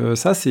anglaise. Donc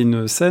ça, c'est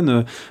une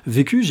scène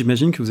vécue.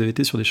 J'imagine que vous avez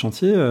été sur des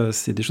chantiers,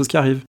 c'est des choses qui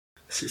arrivent.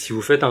 Si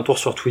vous faites un tour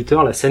sur Twitter,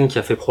 la scène qui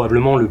a fait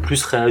probablement le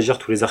plus réagir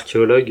tous les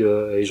archéologues,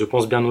 et je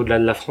pense bien au-delà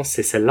de la France,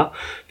 c'est celle-là,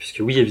 puisque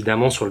oui,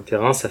 évidemment, sur le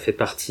terrain, ça fait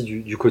partie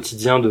du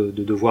quotidien de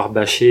devoir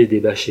bâcher et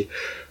débâcher.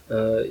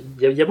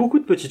 Il y a beaucoup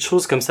de petites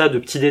choses comme ça, de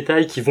petits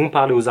détails qui vont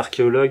parler aux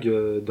archéologues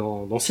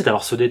dans le site.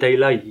 Alors ce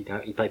détail-là,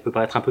 il peut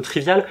paraître un peu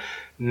trivial,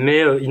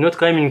 mais il note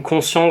quand même une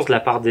conscience de la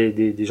part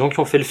des gens qui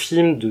ont fait le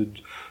film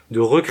de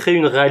recréer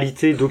une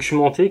réalité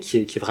documentée qui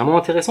est vraiment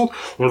intéressante.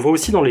 On le voit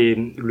aussi dans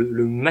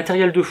le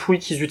matériel de fouille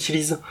qu'ils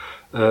utilisent.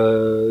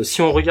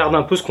 Si on regarde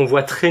un peu ce qu'on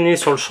voit traîner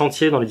sur le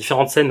chantier dans les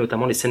différentes scènes,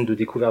 notamment les scènes de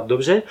découverte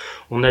d'objets,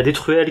 on a des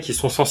truelles qui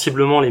sont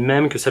sensiblement les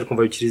mêmes que celles qu'on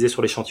va utiliser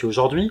sur les chantiers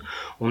aujourd'hui.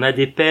 On a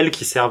des pelles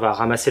qui servent à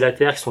ramasser la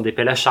terre, qui sont des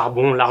pelles à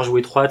charbon larges ou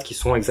étroites, qui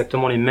sont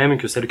exactement les mêmes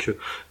que celles que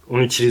on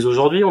utilise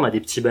aujourd'hui. On a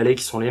des petits balais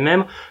qui sont les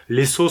mêmes.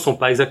 Les seaux sont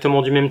pas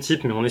exactement du même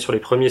type, mais on est sur les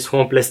premiers seaux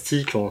en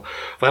plastique. On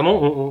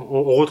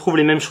retrouve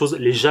les mêmes choses.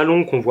 Les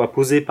jalons qu'on voit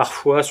posés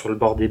parfois sur le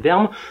bord des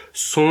bermes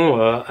sont,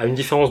 à une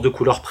différence de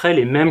couleur près,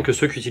 les mêmes que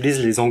ceux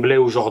qu'utilisent les Anglais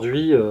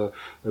aujourd'hui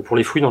pour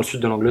les fouilles dans le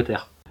sud de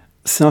l'Angleterre.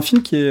 C'est un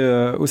film qui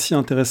est aussi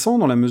intéressant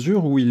dans la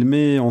mesure où il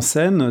met en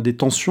scène des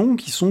tensions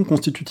qui sont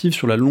constitutives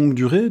sur la longue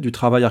durée du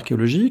travail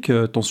archéologique,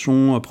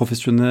 tensions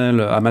professionnelles,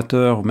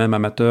 amateurs, ou même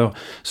amateurs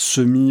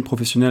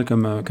semi-professionnels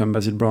comme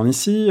Basil Brown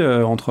ici,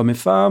 entre hommes et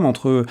femmes,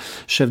 entre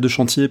chefs de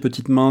chantier,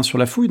 petites mains sur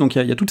la fouille. Donc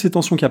il y a toutes ces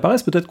tensions qui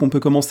apparaissent. Peut-être qu'on peut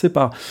commencer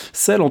par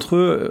celle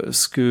entre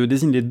ce que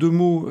désignent les deux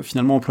mots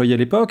finalement employés à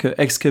l'époque,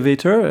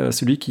 excavator,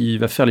 celui qui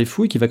va faire les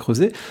fouilles, qui va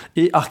creuser,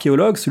 et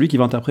archéologue, celui qui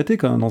va interpréter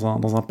comme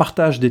dans un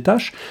partage des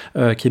tâches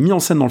qui est mis en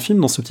scène dans le film,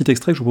 dans ce petit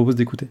extrait que je vous propose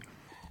d'écouter.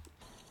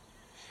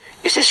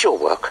 Is this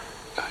your work?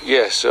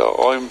 Yes,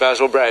 I'm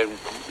Basil Brown,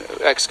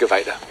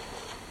 excavator.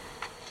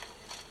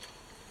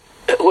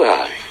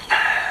 Well,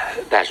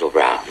 Basil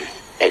Brown,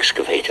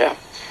 excavator.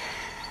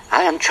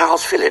 I am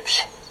Charles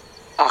Phillips,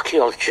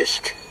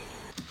 archaeologist.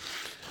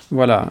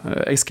 Voilà,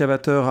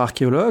 excavateur,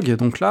 archéologue.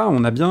 Donc là,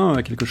 on a bien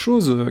quelque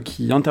chose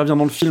qui intervient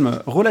dans le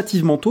film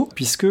relativement tôt,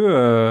 puisque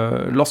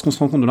lorsqu'on se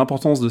rend compte de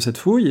l'importance de cette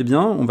fouille, eh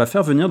bien, on va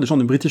faire venir des gens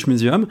du British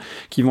Museum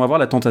qui vont avoir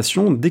la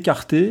tentation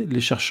d'écarter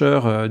les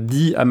chercheurs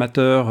dits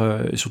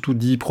amateurs et surtout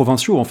dits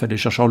provinciaux, en fait, les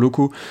chercheurs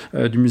locaux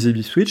du musée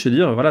d'Ipswich, et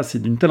dire, voilà, c'est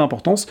d'une telle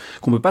importance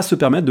qu'on ne peut pas se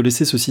permettre de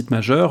laisser ce site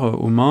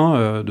majeur aux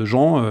mains de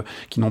gens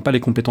qui n'ont pas les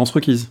compétences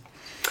requises.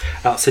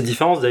 Alors cette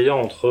différence d'ailleurs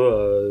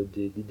entre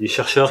des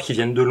chercheurs qui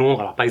viennent de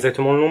Londres, alors pas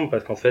exactement de Londres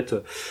parce qu'en fait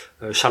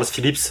Charles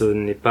Phillips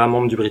n'est pas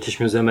membre du British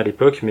Museum à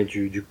l'époque mais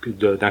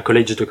d'un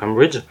collège de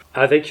Cambridge.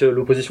 Avec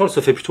l'opposition, elle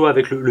se fait plutôt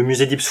avec le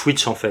musée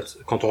d'Ipswich en fait.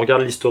 Quand on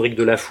regarde l'historique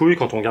de la fouille,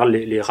 quand on regarde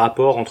les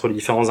rapports entre les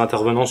différents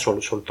intervenants sur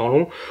le temps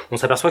long, on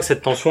s'aperçoit que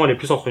cette tension elle est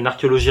plus entre une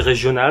archéologie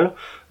régionale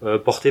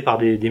portée par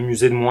des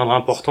musées de moindre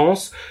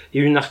importance et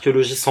une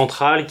archéologie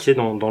centrale qui est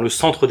dans le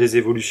centre des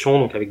évolutions,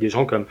 donc avec des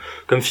gens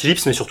comme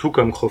Phillips mais surtout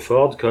comme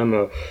Crawford,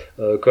 comme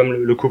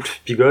le couple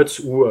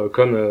Piggott ou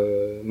comme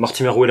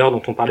Mortimer Wheeler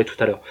dont on parlait tout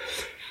à l'heure.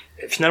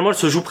 Finalement, elle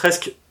se joue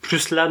presque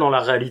plus là dans la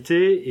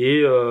réalité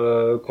et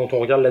quand on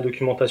regarde la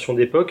documentation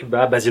d'époque,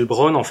 Basil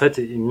Brown en fait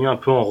est mis un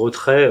peu en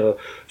retrait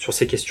sur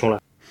ces questions-là.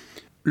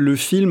 Le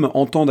film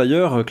entend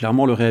d'ailleurs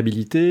clairement le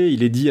réhabiliter.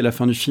 Il est dit à la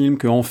fin du film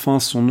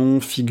qu'enfin son nom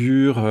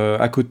figure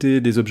à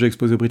côté des objets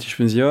exposés au British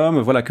Museum.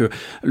 Voilà que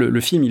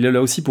le film, il est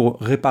là aussi pour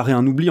réparer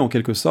un oubli en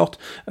quelque sorte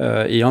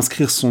et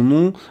inscrire son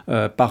nom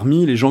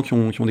parmi les gens qui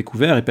ont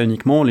découvert et pas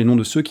uniquement les noms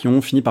de ceux qui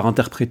ont fini par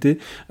interpréter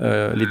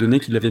les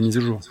données qu'il avait mises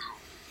au jour.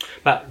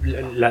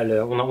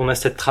 On a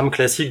cette trame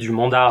classique du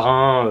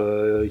mandarin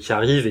qui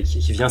arrive et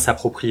qui vient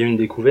s'approprier une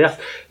découverte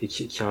et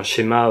qui a un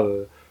schéma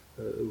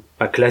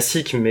pas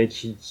classique mais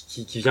qui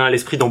vient à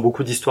l'esprit dans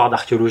beaucoup d'histoires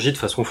d'archéologie de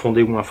façon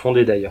fondée ou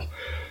infondée d'ailleurs.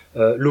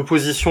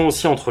 L'opposition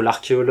aussi entre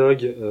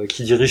l'archéologue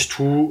qui dirige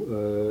tout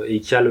et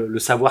qui a le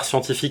savoir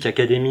scientifique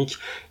académique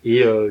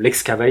et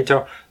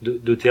l'excavator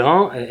de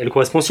terrain, elle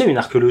correspond aussi à une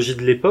archéologie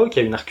de l'époque,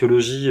 à une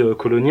archéologie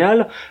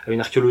coloniale, à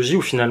une archéologie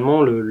où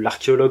finalement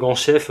l'archéologue en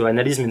chef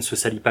analyse mais ne se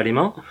salit pas les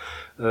mains,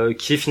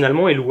 qui est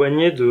finalement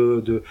éloignée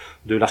de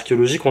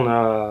l'archéologie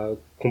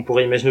qu'on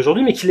pourrait imaginer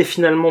aujourd'hui, mais qui l'est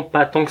finalement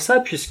pas tant que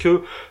ça, puisque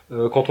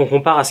quand on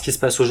compare à ce qui se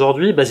passe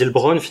aujourd'hui, Basil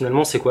Brown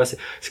finalement c'est quoi ? C'est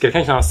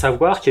quelqu'un qui a un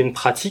savoir, qui a une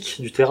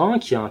pratique du terrain,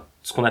 qui est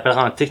ce qu'on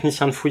appellera un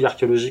technicien de fouille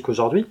archéologique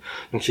aujourd'hui,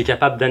 donc qui est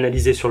capable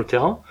d'analyser sur le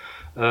terrain.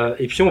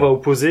 Et puis on va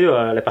opposer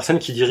la personne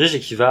qui dirige et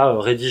qui va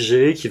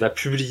rédiger, qui va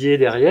publier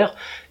derrière,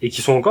 et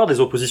qui sont encore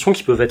des oppositions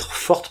qui peuvent être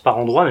fortes par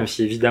endroits, même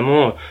si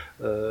évidemment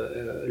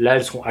là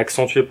elles sont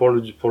accentuées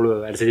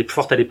elles étaient plus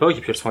fortes à l'époque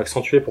et puis elles sont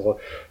accentuées pour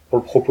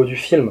le propos du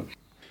film.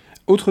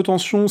 Autre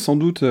tension sans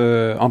doute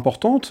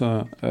importante,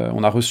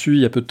 on a reçu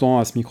il y a peu de temps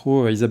à ce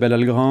micro Isabelle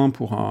Algrin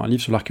pour un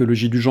livre sur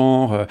l'archéologie du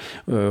genre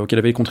auquel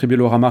avait contribué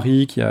Laura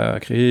Marie, qui a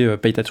créé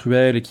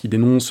Peytatruel et qui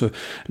dénonce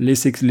les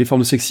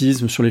formes de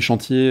sexisme sur les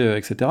chantiers,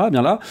 etc.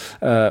 Bien là,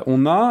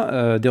 on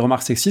a des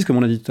remarques sexistes, comme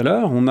on l'a dit tout à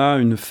l'heure. On a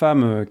une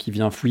femme qui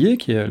vient fouiller,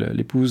 qui est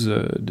l'épouse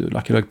de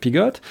l'archéologue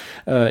Piggott,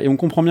 et on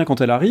comprend bien quand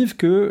elle arrive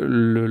que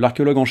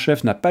l'archéologue en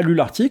chef n'a pas lu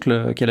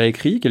l'article qu'elle a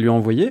écrit, qu'elle lui a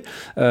envoyé,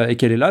 et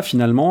qu'elle est là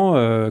finalement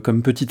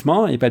comme petite main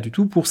et pas du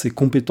tout pour ses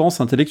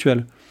compétences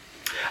intellectuelles.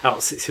 Alors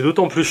c'est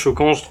d'autant plus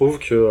choquant, je trouve,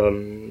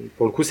 que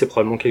pour le coup c'est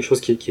probablement quelque chose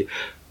qui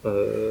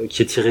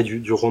est tiré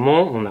du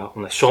roman.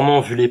 On a sûrement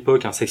vu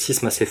l'époque un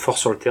sexisme assez fort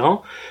sur le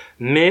terrain,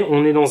 mais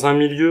on est dans un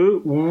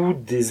milieu où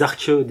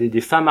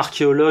des femmes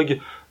archéologues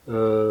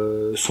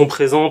sont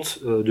présentes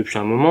depuis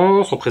un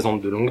moment, sont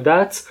présentes de longue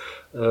date,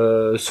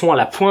 sont à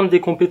la pointe des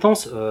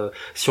compétences.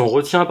 Si on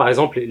retient par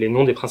exemple les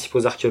noms des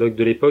principaux archéologues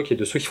de l'époque et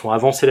de ceux qui font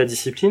avancer la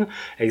discipline,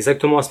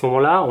 exactement à ce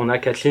moment-là, on a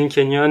Kathleen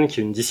Kenyon qui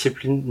est une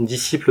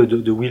disciple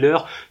de Wheeler,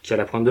 qui est à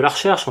la pointe de la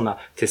recherche. On a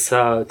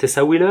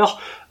Tessa Wheeler,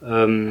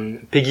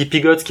 Peggy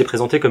Piggott qui est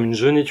présentée comme une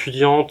jeune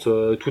étudiante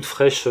toute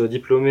fraîche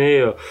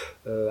diplômée.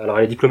 Alors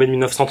elle est diplômée de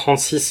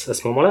 1936 à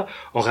ce moment-là.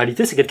 En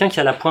réalité, c'est quelqu'un qui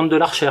est à la pointe de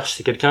la recherche.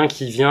 C'est quelqu'un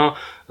qui vient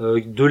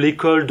de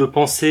l'école de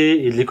pensée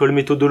et de l'école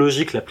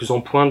méthodologique la plus en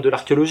pointe de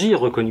l'archéologie,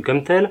 reconnue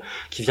comme telle,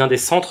 qui vient des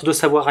centres de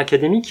savoir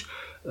académiques.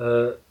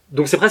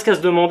 Donc c'est presque à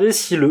se demander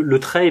si le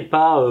trait est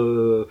pas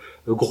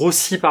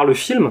grossi par le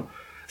film.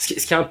 Ce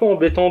qui est un peu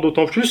embêtant,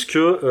 d'autant plus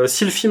que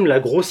si le film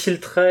l'a grossi le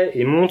trait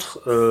et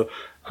montre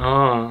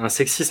un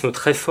sexisme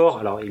très fort,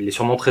 alors il est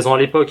sûrement présent à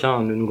l'époque,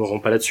 ne nous l'aurons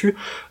pas là-dessus,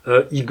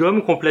 il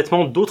gomme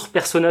complètement d'autres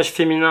personnages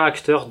féminins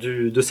acteurs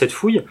de cette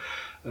fouille,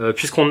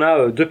 puisqu'on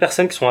a deux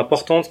personnes qui sont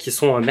importantes, qui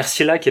sont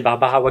Mercy Lack et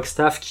Barbara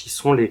Wagstaff, qui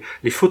sont les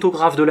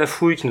photographes de la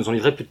fouille, qui nous ont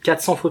livré plus de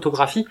 400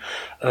 photographies,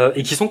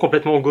 et qui sont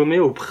complètement gommées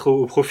au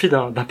profit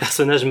d'un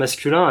personnage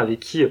masculin avec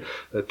qui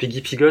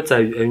Peggy Piggott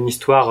a une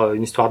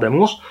histoire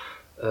d'amour.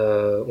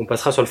 On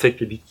passera sur le fait que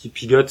Peggy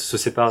Piggott se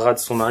séparera de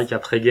son mari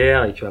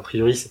qu'après-guerre et qu'a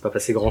priori c'est pas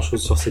passé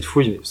grand-chose sur cette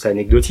fouille, mais c'est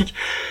anecdotique.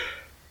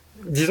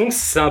 Disons que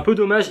c'est un peu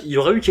dommage. Il y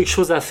aurait eu quelque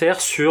chose à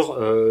faire sur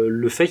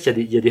le fait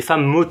qu'il y a des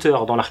femmes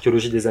moteurs dans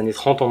l'archéologie des années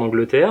 30 en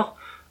Angleterre,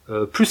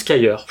 plus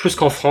qu'ailleurs, plus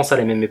qu'en France à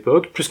la même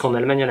époque, plus qu'en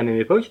Allemagne à la même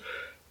époque,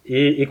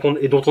 et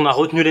dont on a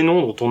retenu les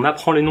noms, dont on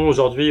apprend les noms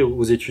aujourd'hui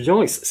aux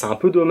étudiants, et c'est un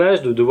peu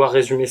dommage de devoir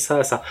résumer ça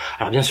à ça.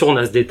 Alors bien sûr, on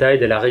a ce détail,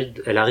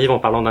 elle arrive en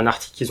parlant d'un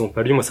article qu'ils ont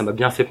pas lu. Moi, ça m'a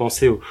bien fait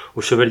penser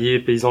aux chevaliers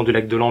paysans du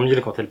lac de l'An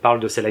 1000 quand elle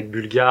parle de ces lacs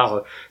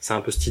bulgares. C'est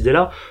un peu cette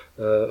idée-là.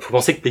 Faut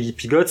penser que Peggy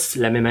Piggott,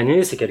 la même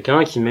année, c'est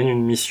quelqu'un qui mène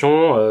une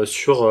mission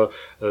sur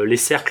les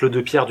cercles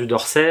de pierre du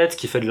Dorset,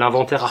 qui fait de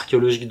l'inventaire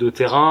archéologique de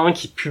terrain,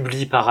 qui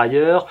publie par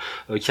ailleurs,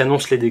 qui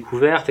annonce les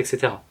découvertes,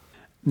 etc.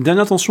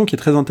 Dernière tension qui est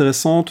très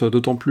intéressante,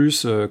 d'autant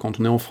plus quand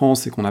on est en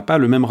France et qu'on n'a pas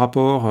le même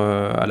rapport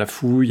à la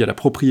fouille, à la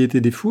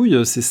propriété des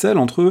fouilles, c'est celle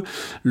entre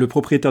le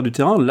propriétaire du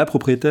terrain, la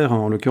propriétaire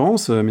en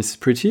l'occurrence, Miss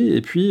Pretty, et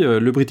puis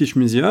le British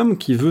Museum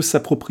qui veut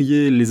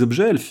s'approprier les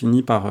objets, elle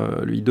finit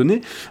par lui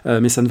donner,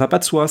 mais ça ne va pas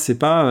de soi, c'est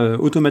pas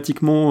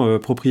automatiquement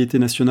propriété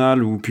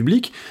nationale ou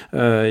publique,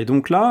 et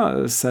donc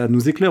là, ça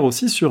nous éclaire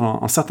aussi sur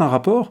un certain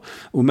rapport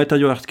au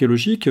matériau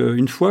archéologique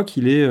une fois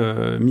qu'il est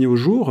mis au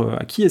jour,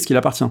 à qui est-ce qu'il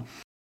appartient.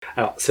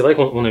 Alors, c'est vrai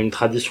qu'on a une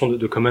tradition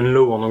de common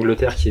law en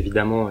Angleterre qui,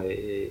 évidemment,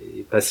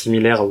 est pas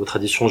similaire aux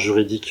traditions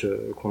juridiques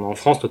qu'on a en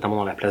France, notamment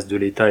dans la place de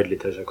l'État et de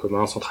l'État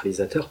jacobin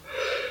centralisateur.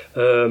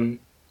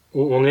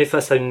 On est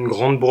face à une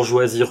grande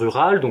bourgeoisie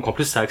rurale, donc en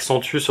plus ça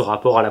accentue ce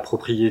rapport à la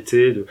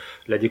propriété, de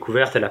la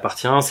découverte, elle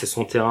appartient, c'est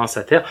son terrain,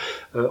 sa terre.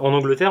 En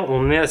Angleterre,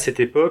 on est à cette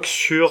époque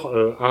sur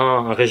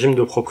un régime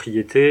de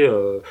propriété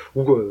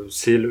où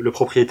c'est le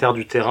propriétaire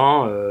du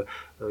terrain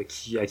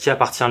à qui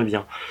appartient le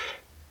bien.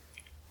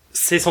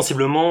 C'est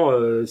sensiblement,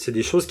 c'est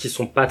des choses qui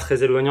sont pas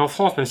très éloignées en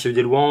France, même s'il y a eu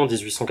des lois en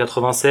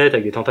 1887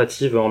 avec des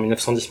tentatives en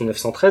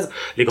 1910-1913.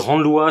 Les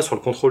grandes lois sur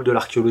le contrôle de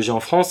l'archéologie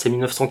en France, c'est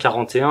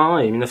 1941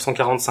 et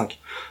 1945,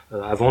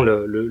 avant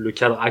le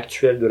cadre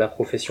actuel de la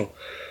profession.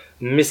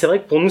 Mais c'est vrai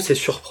que pour nous c'est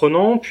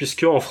surprenant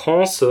puisque en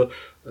France,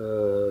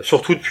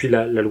 surtout depuis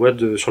la loi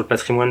sur le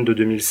patrimoine de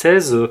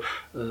 2016,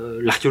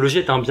 l'archéologie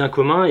est un bien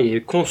commun et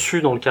est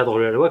conçue dans le cadre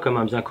de la loi comme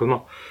un bien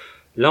commun.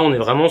 Là, on est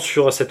vraiment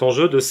sur cet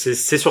enjeu de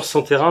c'est sur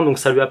son terrain, donc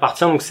ça lui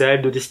appartient, donc c'est à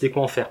elle de décider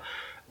quoi en faire.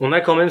 On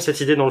a quand même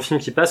cette idée dans le film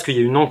qui passe qu'il y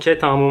a une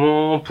enquête à un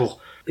moment pour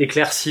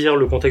éclaircir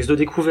le contexte de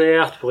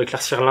découverte, pour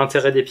éclaircir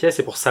l'intérêt des pièces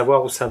et pour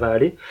savoir où ça va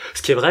aller.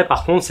 Ce qui est vrai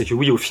par contre, c'est que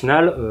oui, au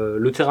final,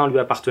 le terrain lui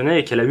appartenait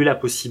et qu'elle a eu la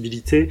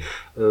possibilité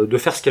de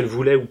faire ce qu'elle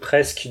voulait ou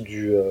presque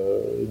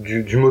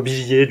du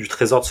mobilier, du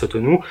trésor de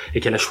Sotonou,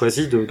 et qu'elle a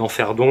choisi d'en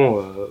faire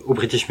don au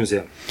British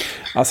Museum.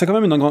 Alors c'est quand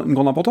même une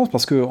grande importance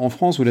parce que en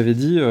France, vous l'avez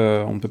dit,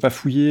 on ne peut pas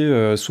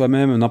fouiller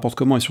soi-même n'importe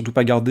comment et surtout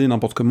pas garder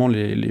n'importe comment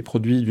les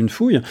produits d'une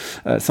fouille.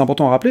 C'est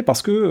important à rappeler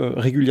parce que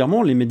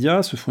régulièrement, les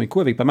médias se font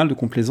écho avec pas mal de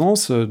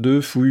complaisance de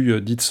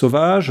fouilles dites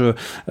sauvages,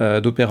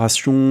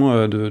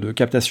 d'opérations de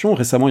captation.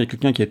 Récemment, il y a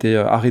quelqu'un qui a été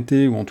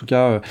arrêté ou en tout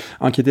cas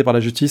inquiété par la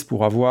justice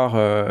pour avoir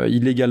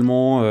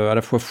illégalement à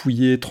la fois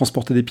fouillé,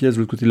 transporté des pièces de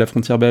l'autre côté de la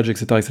frontière belge,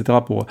 etc.,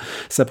 pour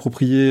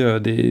s'approprier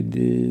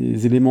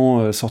des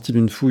éléments sortis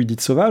d'une fouille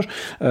dite sauvage.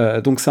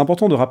 Donc c'est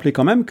important de rappeler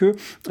quand même que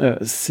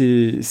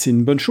c'est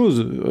une bonne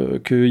chose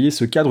qu'il y ait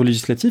ce cadre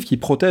législatif qui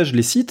protège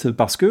les sites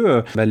parce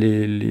que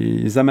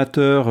les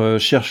amateurs,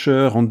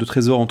 chercheurs, de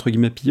trésors, entre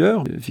guillemets,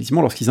 pilleurs,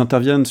 effectivement, lorsqu'ils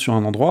interviennent sur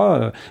un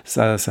endroit,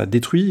 ça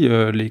détruit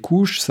les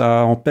couches,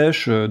 ça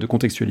empêche de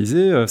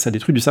contextualiser, ça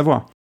détruit du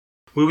savoir.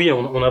 Oui,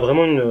 on a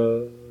vraiment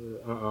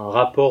un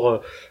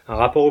rapport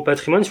au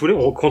patrimoine. Si vous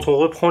voulez, quand on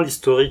reprend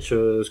l'historique,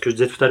 ce que je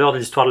disais tout à l'heure de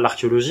l'histoire de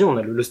l'archéologie, on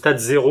a le stade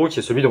 0 qui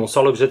est celui où on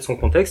sort l'objet de son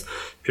contexte,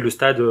 puis le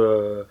stade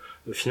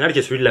final qui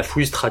est celui de la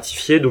fouille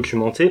stratifiée,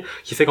 documentée,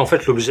 qui fait qu'en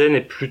fait l'objet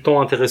n'est plus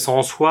tant intéressant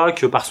en soi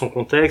que par son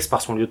contexte,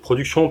 par son lieu de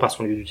production, par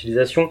son lieu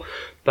d'utilisation,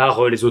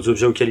 par les autres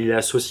objets auxquels il est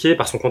associé,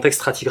 par son contexte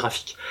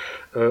stratigraphique.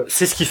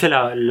 C'est ce qui fait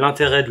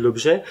l'intérêt de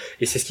l'objet,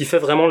 et c'est ce qui fait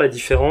vraiment la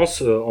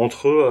différence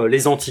entre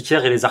les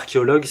antiquaires et les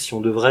archéologues. Si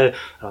on devrait,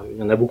 alors, il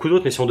y en a beaucoup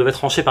d'autres, mais si on devait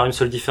trancher par une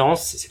seule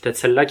différence, c'est peut-être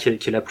celle-là qui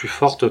est la plus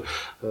forte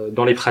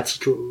dans les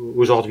pratiques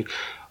aujourd'hui.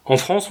 En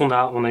France, on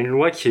a une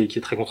loi qui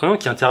est très contraignante,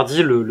 qui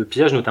interdit le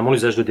pillage, notamment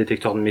l'usage de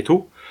détecteurs de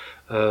métaux,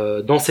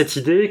 dans cette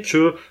idée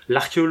que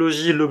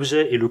l'archéologie,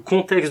 l'objet et le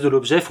contexte de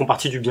l'objet font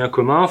partie du bien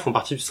commun, font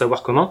partie du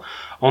savoir commun.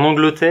 En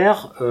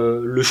Angleterre,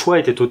 le choix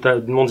était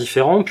totalement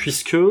différent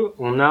puisque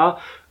on a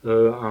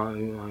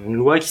une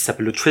loi qui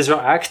s'appelle le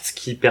Treasure Act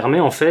qui permet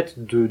en fait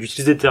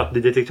d'utiliser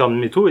des détecteurs de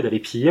métaux et d'aller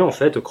piller, en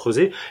fait,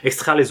 creuser,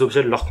 extraire les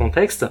objets de leur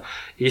contexte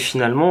et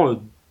finalement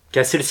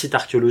casser le site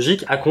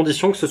archéologique à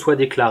condition que ce soit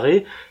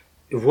déclaré,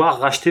 voire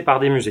racheté par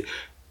des musées.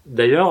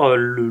 D'ailleurs,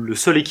 le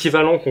seul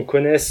équivalent qu'on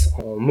connaisse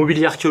en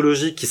mobilier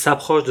archéologique qui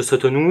s'approche de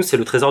Sotonou, c'est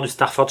le trésor du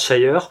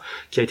Staffordshire,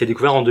 qui a été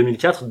découvert en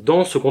 2004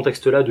 dans ce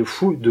contexte-là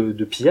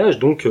de pillage,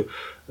 donc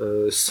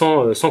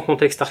sans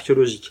contexte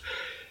archéologique.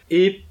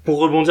 Et pour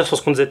rebondir sur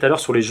ce qu'on disait tout à l'heure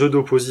sur les jeux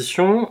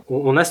d'opposition,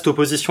 on a cette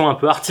opposition un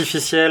peu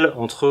artificielle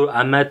entre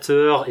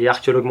amateurs et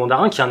archéologues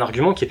mandarins, qui est un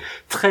argument qui est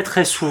très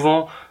très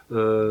souvent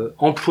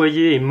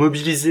employé et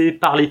mobilisé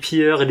par les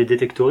pilleurs et les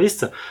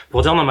détectoristes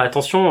pour dire non mais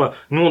attention,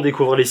 nous on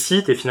découvre les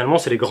sites et finalement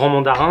c'est les grands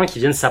mandarins qui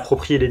viennent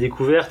s'approprier les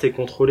découvertes et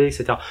contrôler,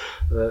 etc.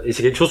 Et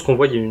c'est quelque chose qu'on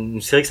voit, il y a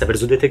une série qui s'appelle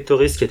The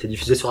Detectorist qui a été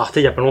diffusée sur Arte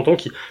il y a pas longtemps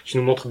qui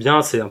nous montre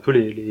bien, c'est un peu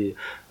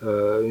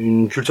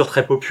une culture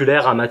très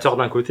populaire, amateur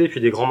d'un côté et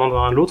puis des grands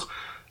mandarins de l'autre.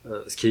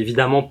 Ce qui est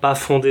évidemment pas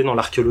fondé dans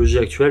l'archéologie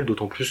actuelle,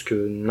 d'autant plus que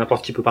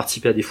n'importe qui peut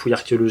participer à des fouilles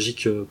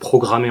archéologiques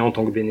programmées en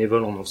tant que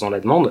bénévole en faisant la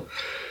demande.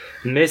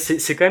 Mais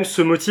c'est quand même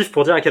ce motif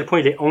pour dire à quel point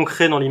il est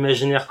ancré dans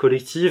l'imaginaire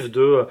collectif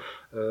de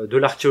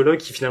l'archéologue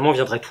qui finalement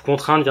viendrait tout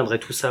contraindre, viendrait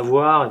tout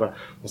savoir. Et voilà.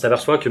 On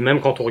s'aperçoit que même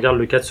quand on regarde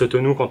le cas de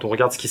Sotonou, quand on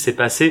regarde ce qui s'est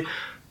passé,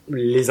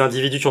 les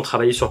individus qui ont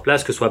travaillé sur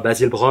place, que ce soit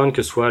Basil Brown,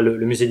 que ce soit le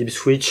musée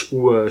d'Ipswich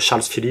ou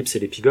Charles Phillips et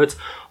les Pigots,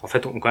 en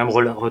fait, ont quand même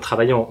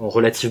retravaillé en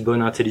relative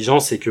bonne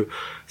intelligence et que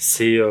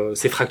ces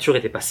fractures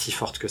étaient pas si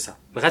fortes que ça.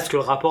 Reste que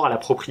le rapport à la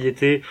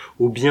propriété,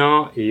 au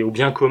bien et au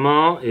bien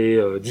commun est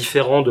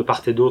différent de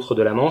part et d'autre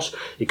de la Manche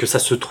et que ça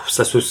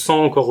se sent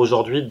encore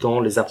aujourd'hui dans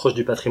les approches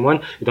du patrimoine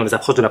et dans les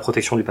approches de la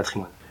protection du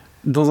patrimoine.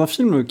 Dans un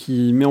film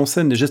qui met en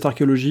scène des gestes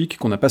archéologiques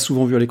qu'on n'a pas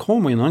souvent vu à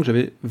l'écran, moi il y en a un que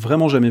j'avais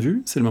vraiment jamais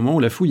vu, c'est le moment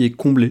où la fouille est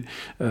comblée,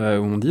 où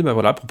on dit bah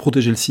voilà, pour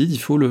protéger le site, il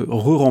faut le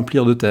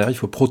re-remplir de terre, il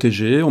faut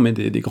protéger, on met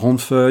des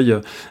grandes feuilles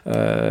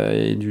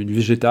et du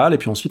végétal, et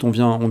puis ensuite on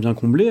vient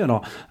combler.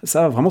 Alors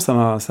ça vraiment ça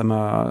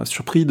m'a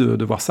surpris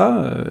de voir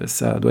ça.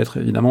 Ça doit être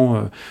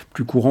évidemment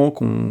plus courant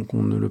qu'on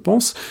ne le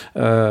pense.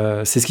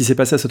 C'est ce qui s'est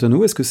passé à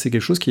Sotonou. Est-ce que c'est quelque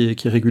chose qui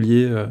est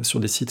régulier sur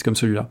des sites comme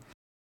celui-là?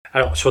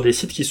 Alors, sur des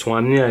sites qui sont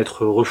amenés à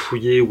être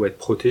refouillés ou à être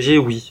protégés,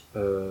 oui.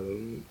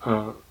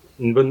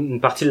 Une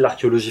partie de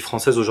l'archéologie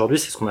française aujourd'hui,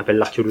 c'est ce qu'on appelle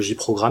l'archéologie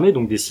programmée,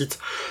 donc des sites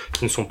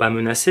qui ne sont pas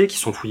menacés, qui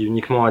sont fouillés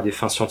uniquement à des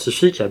fins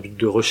scientifiques, à but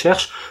de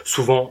recherche,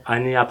 souvent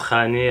année après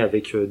année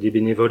avec des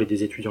bénévoles et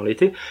des étudiants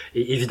l'été.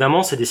 Et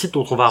évidemment, c'est des sites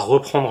dont on va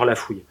reprendre la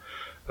fouille.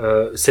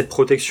 Cette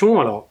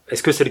protection, alors,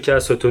 est-ce que c'est le cas à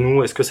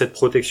Sotonou? Est-ce que cette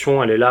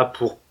protection, elle est là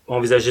pour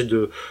envisager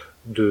de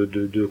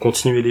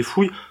continuer les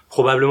fouilles?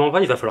 Probablement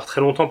pas, il va falloir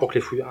très longtemps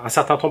un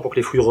certain temps pour que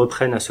les fouilles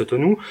reprennent à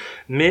Sotonou,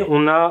 mais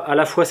on a à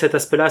la fois cet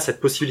aspect-là, cette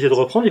possibilité de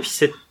reprendre, et puis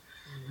c'est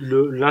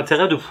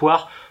l'intérêt de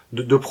pouvoir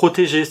de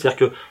protéger, c'est-à-dire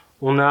que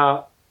on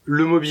a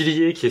le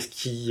mobilier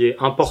qui est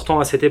important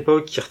à cette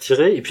époque, qui est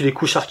retiré, et puis les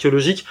couches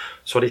archéologiques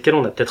sur lesquelles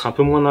on a peut-être un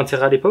peu moins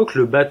d'intérêt à l'époque,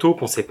 le bateau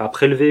qu'on sait pas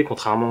prélever,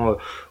 contrairement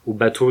aux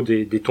bateaux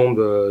des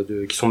tombes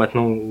qui sont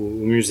maintenant au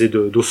musée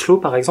d'Oslo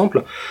par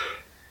exemple.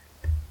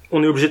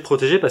 On est obligé de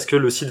protéger parce que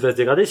le site va se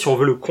dégrader. Si on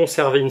veut le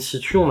conserver in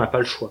situ, on n'a pas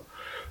le choix.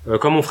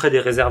 Comme on ferait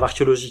des réserves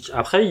archéologiques.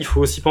 Après, il faut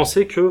aussi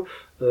penser que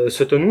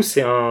Sotonou,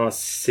 c'est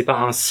pas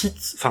un site,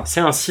 enfin c'est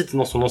un site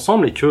dans son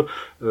ensemble, et que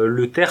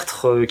le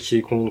tertre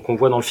qu'on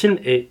voit dans le film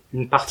est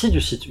une partie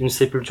du site, une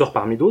sépulture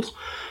parmi d'autres,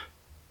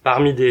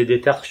 parmi des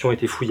tertres qui ont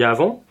été fouillés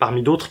avant,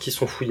 parmi d'autres qui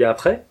sont fouillés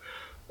après.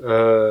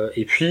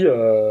 Et puis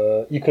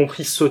y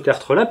compris ce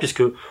tertre-là,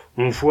 puisque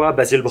on voit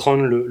Basil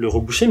Brown le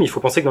reboucher, mais il faut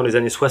penser que dans les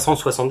années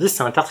 60-70,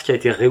 c'est un tertre qui a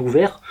été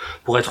réouvert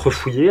pour être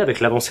fouillé avec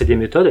l'avancée des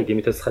méthodes, avec des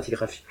méthodes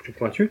stratigraphiques plus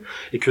pointues,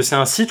 et que c'est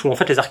un site où en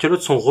fait les archéologues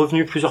sont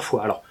revenus plusieurs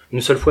fois. Alors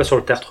une seule fois sur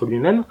le tertre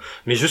lui-même,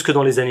 mais jusque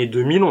dans les années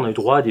 2000, on a eu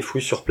droit à des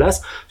fouilles sur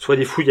place, soit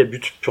des fouilles à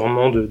but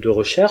purement de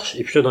recherche,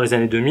 et puis dans les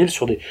années 2000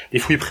 sur des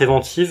fouilles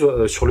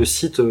préventives sur le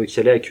site qui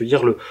allait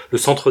accueillir le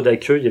centre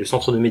d'accueil et le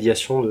centre de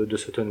médiation de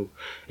Sotonou,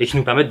 et qui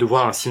nous permettent de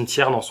voir un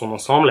cimetière dans son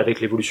ensemble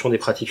avec l'évolution des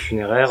pratiques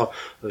funéraires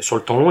sur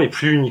le temps long, et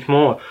plus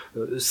uniquement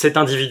cet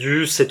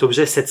individu, cet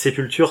objet, cette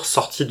sépulture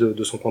sortie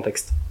de son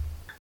contexte.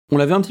 On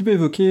l'avait un petit peu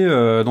évoqué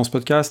dans ce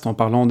podcast en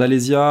parlant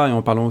d'Alésia et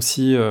en parlant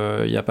aussi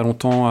il y a pas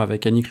longtemps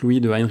avec Annick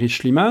Louis de Heinrich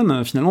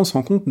Schliemann. Finalement, on se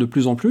rend compte de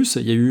plus en plus,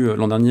 il y a eu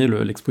l'an dernier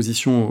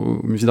l'exposition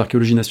au Musée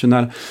d'Archéologie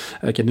Nationale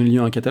qui a donné lieu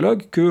à un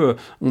catalogue, que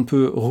on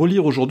peut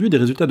relire aujourd'hui des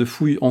résultats de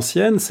fouilles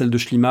anciennes, celles de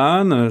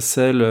Schliemann,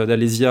 celles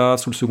d'Alésia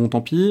sous le Second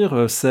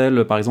Empire,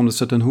 celles par exemple de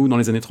Sutton Hoo dans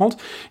les années 30,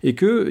 et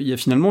qu'il y a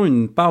finalement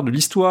une part de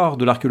l'histoire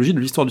de l'archéologie, de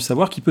l'histoire du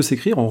savoir qui peut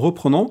s'écrire en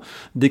reprenant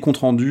des comptes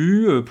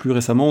rendus, plus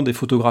récemment des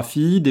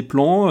photographies, des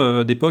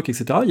plans d'époque,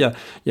 etc. Il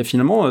y a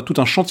finalement tout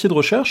un chantier de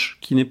recherche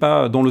qui n'est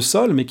pas dans le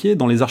sol, mais qui est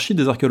dans les archives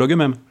des archéologues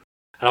eux-mêmes.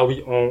 Alors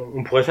oui,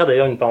 on pourrait faire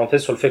d'ailleurs une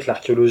parenthèse sur le fait que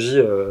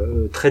l'archéologie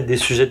traite des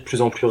sujets de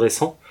plus en plus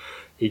récents,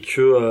 et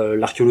que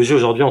l'archéologie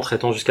aujourd'hui, en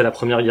traitant jusqu'à la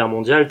Première Guerre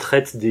mondiale,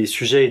 traite des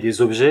sujets et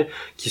des objets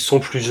qui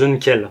sont plus jeunes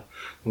qu'elle.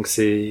 Donc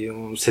c'est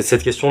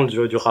cette question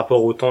du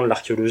rapport au temps de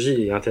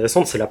l'archéologie est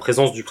intéressante, c'est la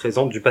présence du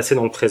présent, du passé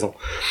dans le présent.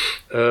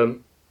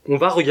 On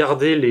va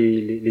regarder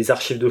les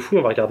archives de fouilles,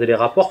 on va regarder les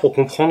rapports pour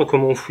comprendre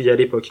comment on fouillait à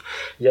l'époque.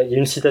 Il y a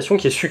une citation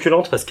qui est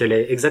succulente parce qu'elle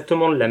est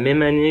exactement de la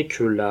même année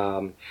que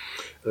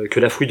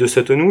la fouille de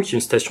Sotonou, qui est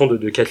une citation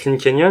de Kathleen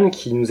Kenyon,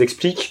 qui nous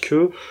explique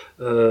que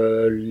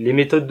les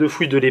méthodes de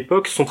fouille de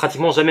l'époque sont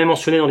pratiquement jamais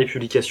mentionnées dans les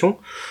publications,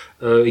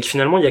 et que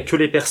finalement il y a que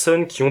les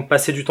personnes qui ont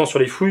passé du temps sur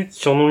les fouilles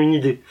qui en ont une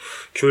idée,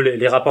 que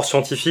les rapports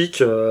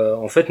scientifiques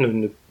en fait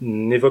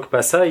n'évoquent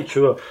pas ça, et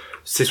que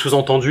c'est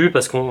sous-entendu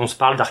parce qu'on se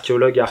parle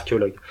d'archéologue à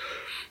archéologue.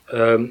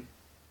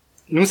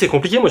 Nous c'est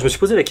compliqué, moi je me suis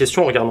posé la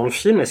question en regardant le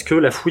film, est-ce que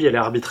la fouille elle est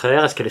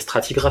arbitraire, est-ce qu'elle est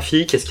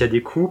stratigraphique, est-ce qu'il y a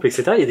des coupes,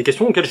 etc. Il y a des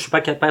questions auxquelles je suis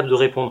pas capable de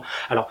répondre.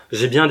 Alors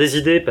j'ai bien des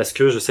idées parce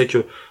que je sais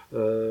que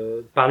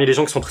parmi les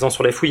gens qui sont présents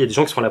sur la fouille, il y a des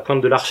gens qui sont à la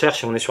pointe de la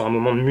recherche et on est sur un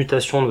moment de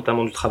mutation,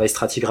 notamment du travail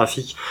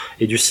stratigraphique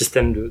et du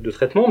système de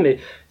traitement, mais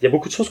il y a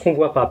beaucoup de choses qu'on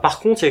voit pas. Par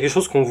contre, il y a quelque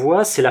chose qu'on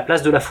voit, c'est la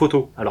place de la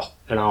photo. Alors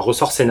elle a un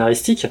ressort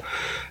scénaristique,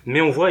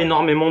 mais on voit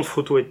énormément de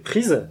photos être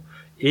prises,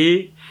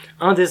 et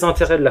un des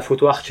intérêts de la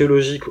photo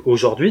archéologique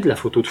aujourd'hui, de la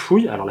photo de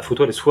fouille, alors la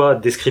photo elle est soit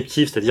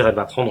descriptive, c'est-à-dire elle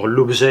va prendre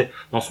l'objet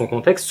dans son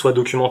contexte, soit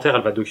documentaire,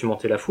 elle va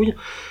documenter la fouille.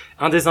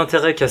 Un des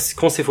intérêts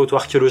qu'ont ces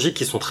photos archéologiques,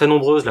 qui sont très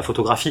nombreuses, la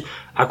photographie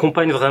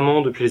accompagne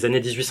vraiment depuis les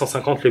années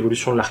 1850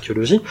 l'évolution de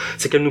l'archéologie,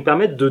 c'est qu'elles nous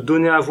permettent de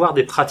donner à voir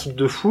des pratiques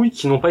de fouille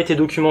qui n'ont pas été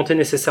documentées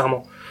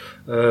nécessairement.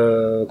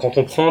 Quand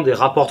on prend des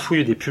rapports de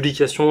fouilles, des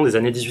publications des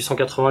années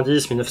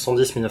 1890,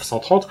 1910,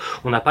 1930,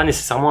 on n'a pas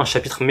nécessairement un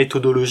chapitre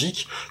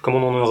méthodologique comme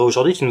on en aurait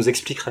aujourd'hui qui nous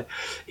expliquerait.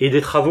 Et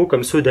des travaux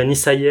comme ceux d'Annie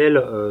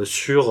Sayel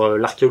sur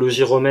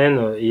l'archéologie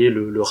romaine et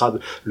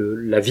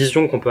la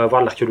vision qu'on peut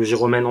avoir de l'archéologie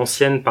romaine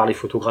ancienne par les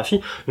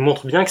photographies nous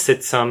montrent bien que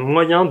c'est un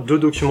moyen de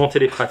documenter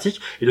les pratiques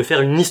et de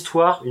faire une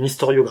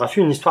historiographie,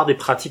 une histoire des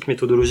pratiques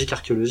méthodologiques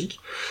archéologiques.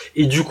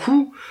 Et du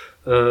coup,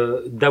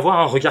 d'avoir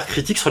un regard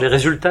critique sur les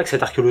résultats que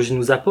cette archéologie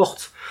nous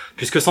apporte,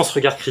 puisque sans ce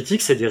regard critique,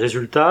 c'est des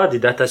résultats, des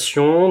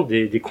datations,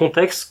 des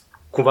contextes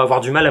qu'on va avoir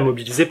du mal à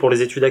mobiliser pour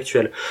les études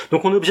actuelles.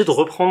 Donc on est obligé de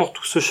reprendre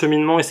tout ce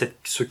cheminement et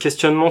ce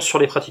questionnement sur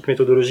les pratiques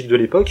méthodologiques de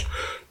l'époque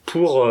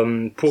pour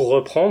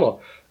reprendre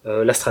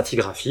la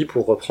stratigraphie,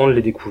 pour reprendre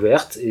les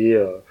découvertes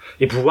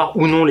et pouvoir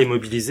ou non les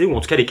mobiliser, ou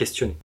en tout cas les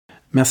questionner.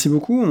 Merci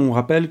beaucoup. On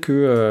rappelle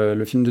que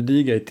le film de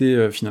Dig a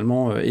été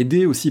finalement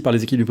aidé aussi par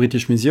les équipes du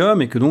British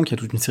Museum et que donc il y a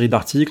toute une série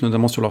d'articles,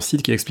 notamment sur leur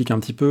site, qui expliquent un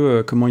petit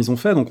peu comment ils ont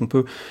fait. Donc on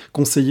peut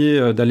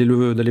conseiller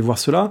d'aller voir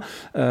cela.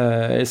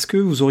 Est-ce que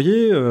vous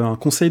auriez un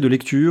conseil de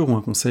lecture ou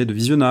un conseil de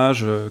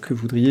visionnage que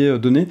vous voudriez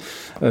donner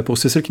pour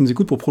celles qui nous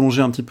écoutent pour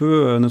prolonger un petit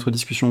peu notre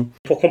discussion?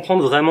 Pour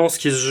comprendre vraiment ce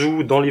qui se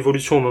joue dans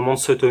l'évolution au moment de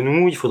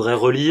Sotonou, il faudrait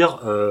relire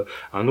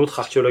un autre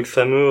archéologue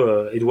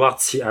fameux, Edward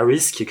C.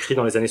 Harris, qui écrit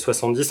dans les années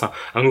 70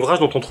 un ouvrage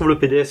dont on trouve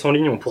le PDF en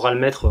ligne, on pourra le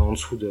mettre en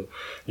dessous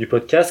du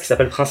podcast, qui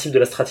s'appelle Principe de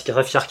la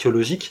stratigraphie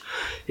archéologique,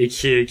 et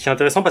qui est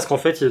intéressant parce qu'en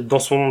fait,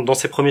 dans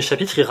ses premiers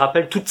chapitres, il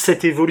rappelle toute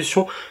cette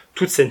évolution,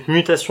 toute cette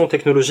mutation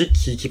technologique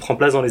qui prend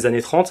place dans les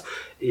années 30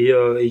 et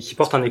qui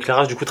porte un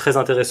éclairage du coup très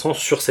intéressant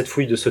sur cette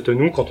fouille de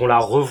Sotonou quand on la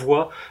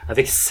revoit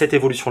avec cette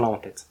évolution-là en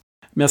tête.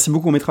 Merci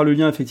beaucoup, on mettra le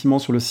lien effectivement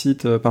sur le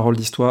site Parole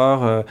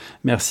d'Histoire,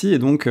 merci, et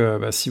donc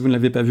si vous ne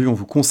l'avez pas vu, on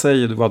vous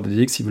conseille de voir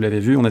Dig. Si vous l'avez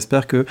vu, on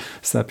espère que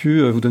ça a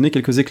pu vous donner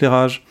quelques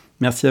éclairages.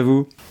 Merci à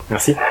vous.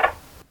 Merci.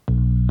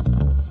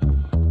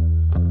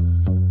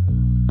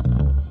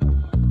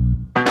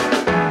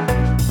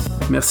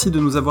 Merci de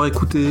nous avoir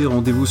écoutés.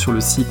 Rendez-vous sur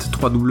le site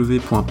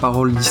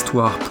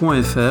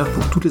www.paroledhistoire.fr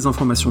pour toutes les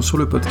informations sur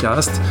le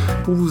podcast,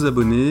 pour vous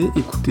abonner,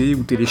 écouter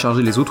ou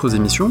télécharger les autres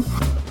émissions.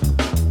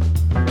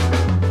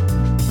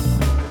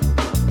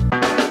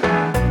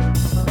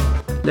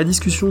 La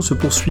discussion se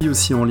poursuit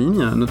aussi en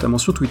ligne, notamment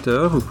sur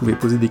Twitter. Vous pouvez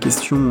poser des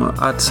questions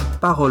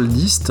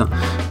 @paroledist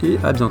et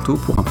à bientôt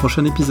pour un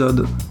prochain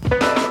épisode.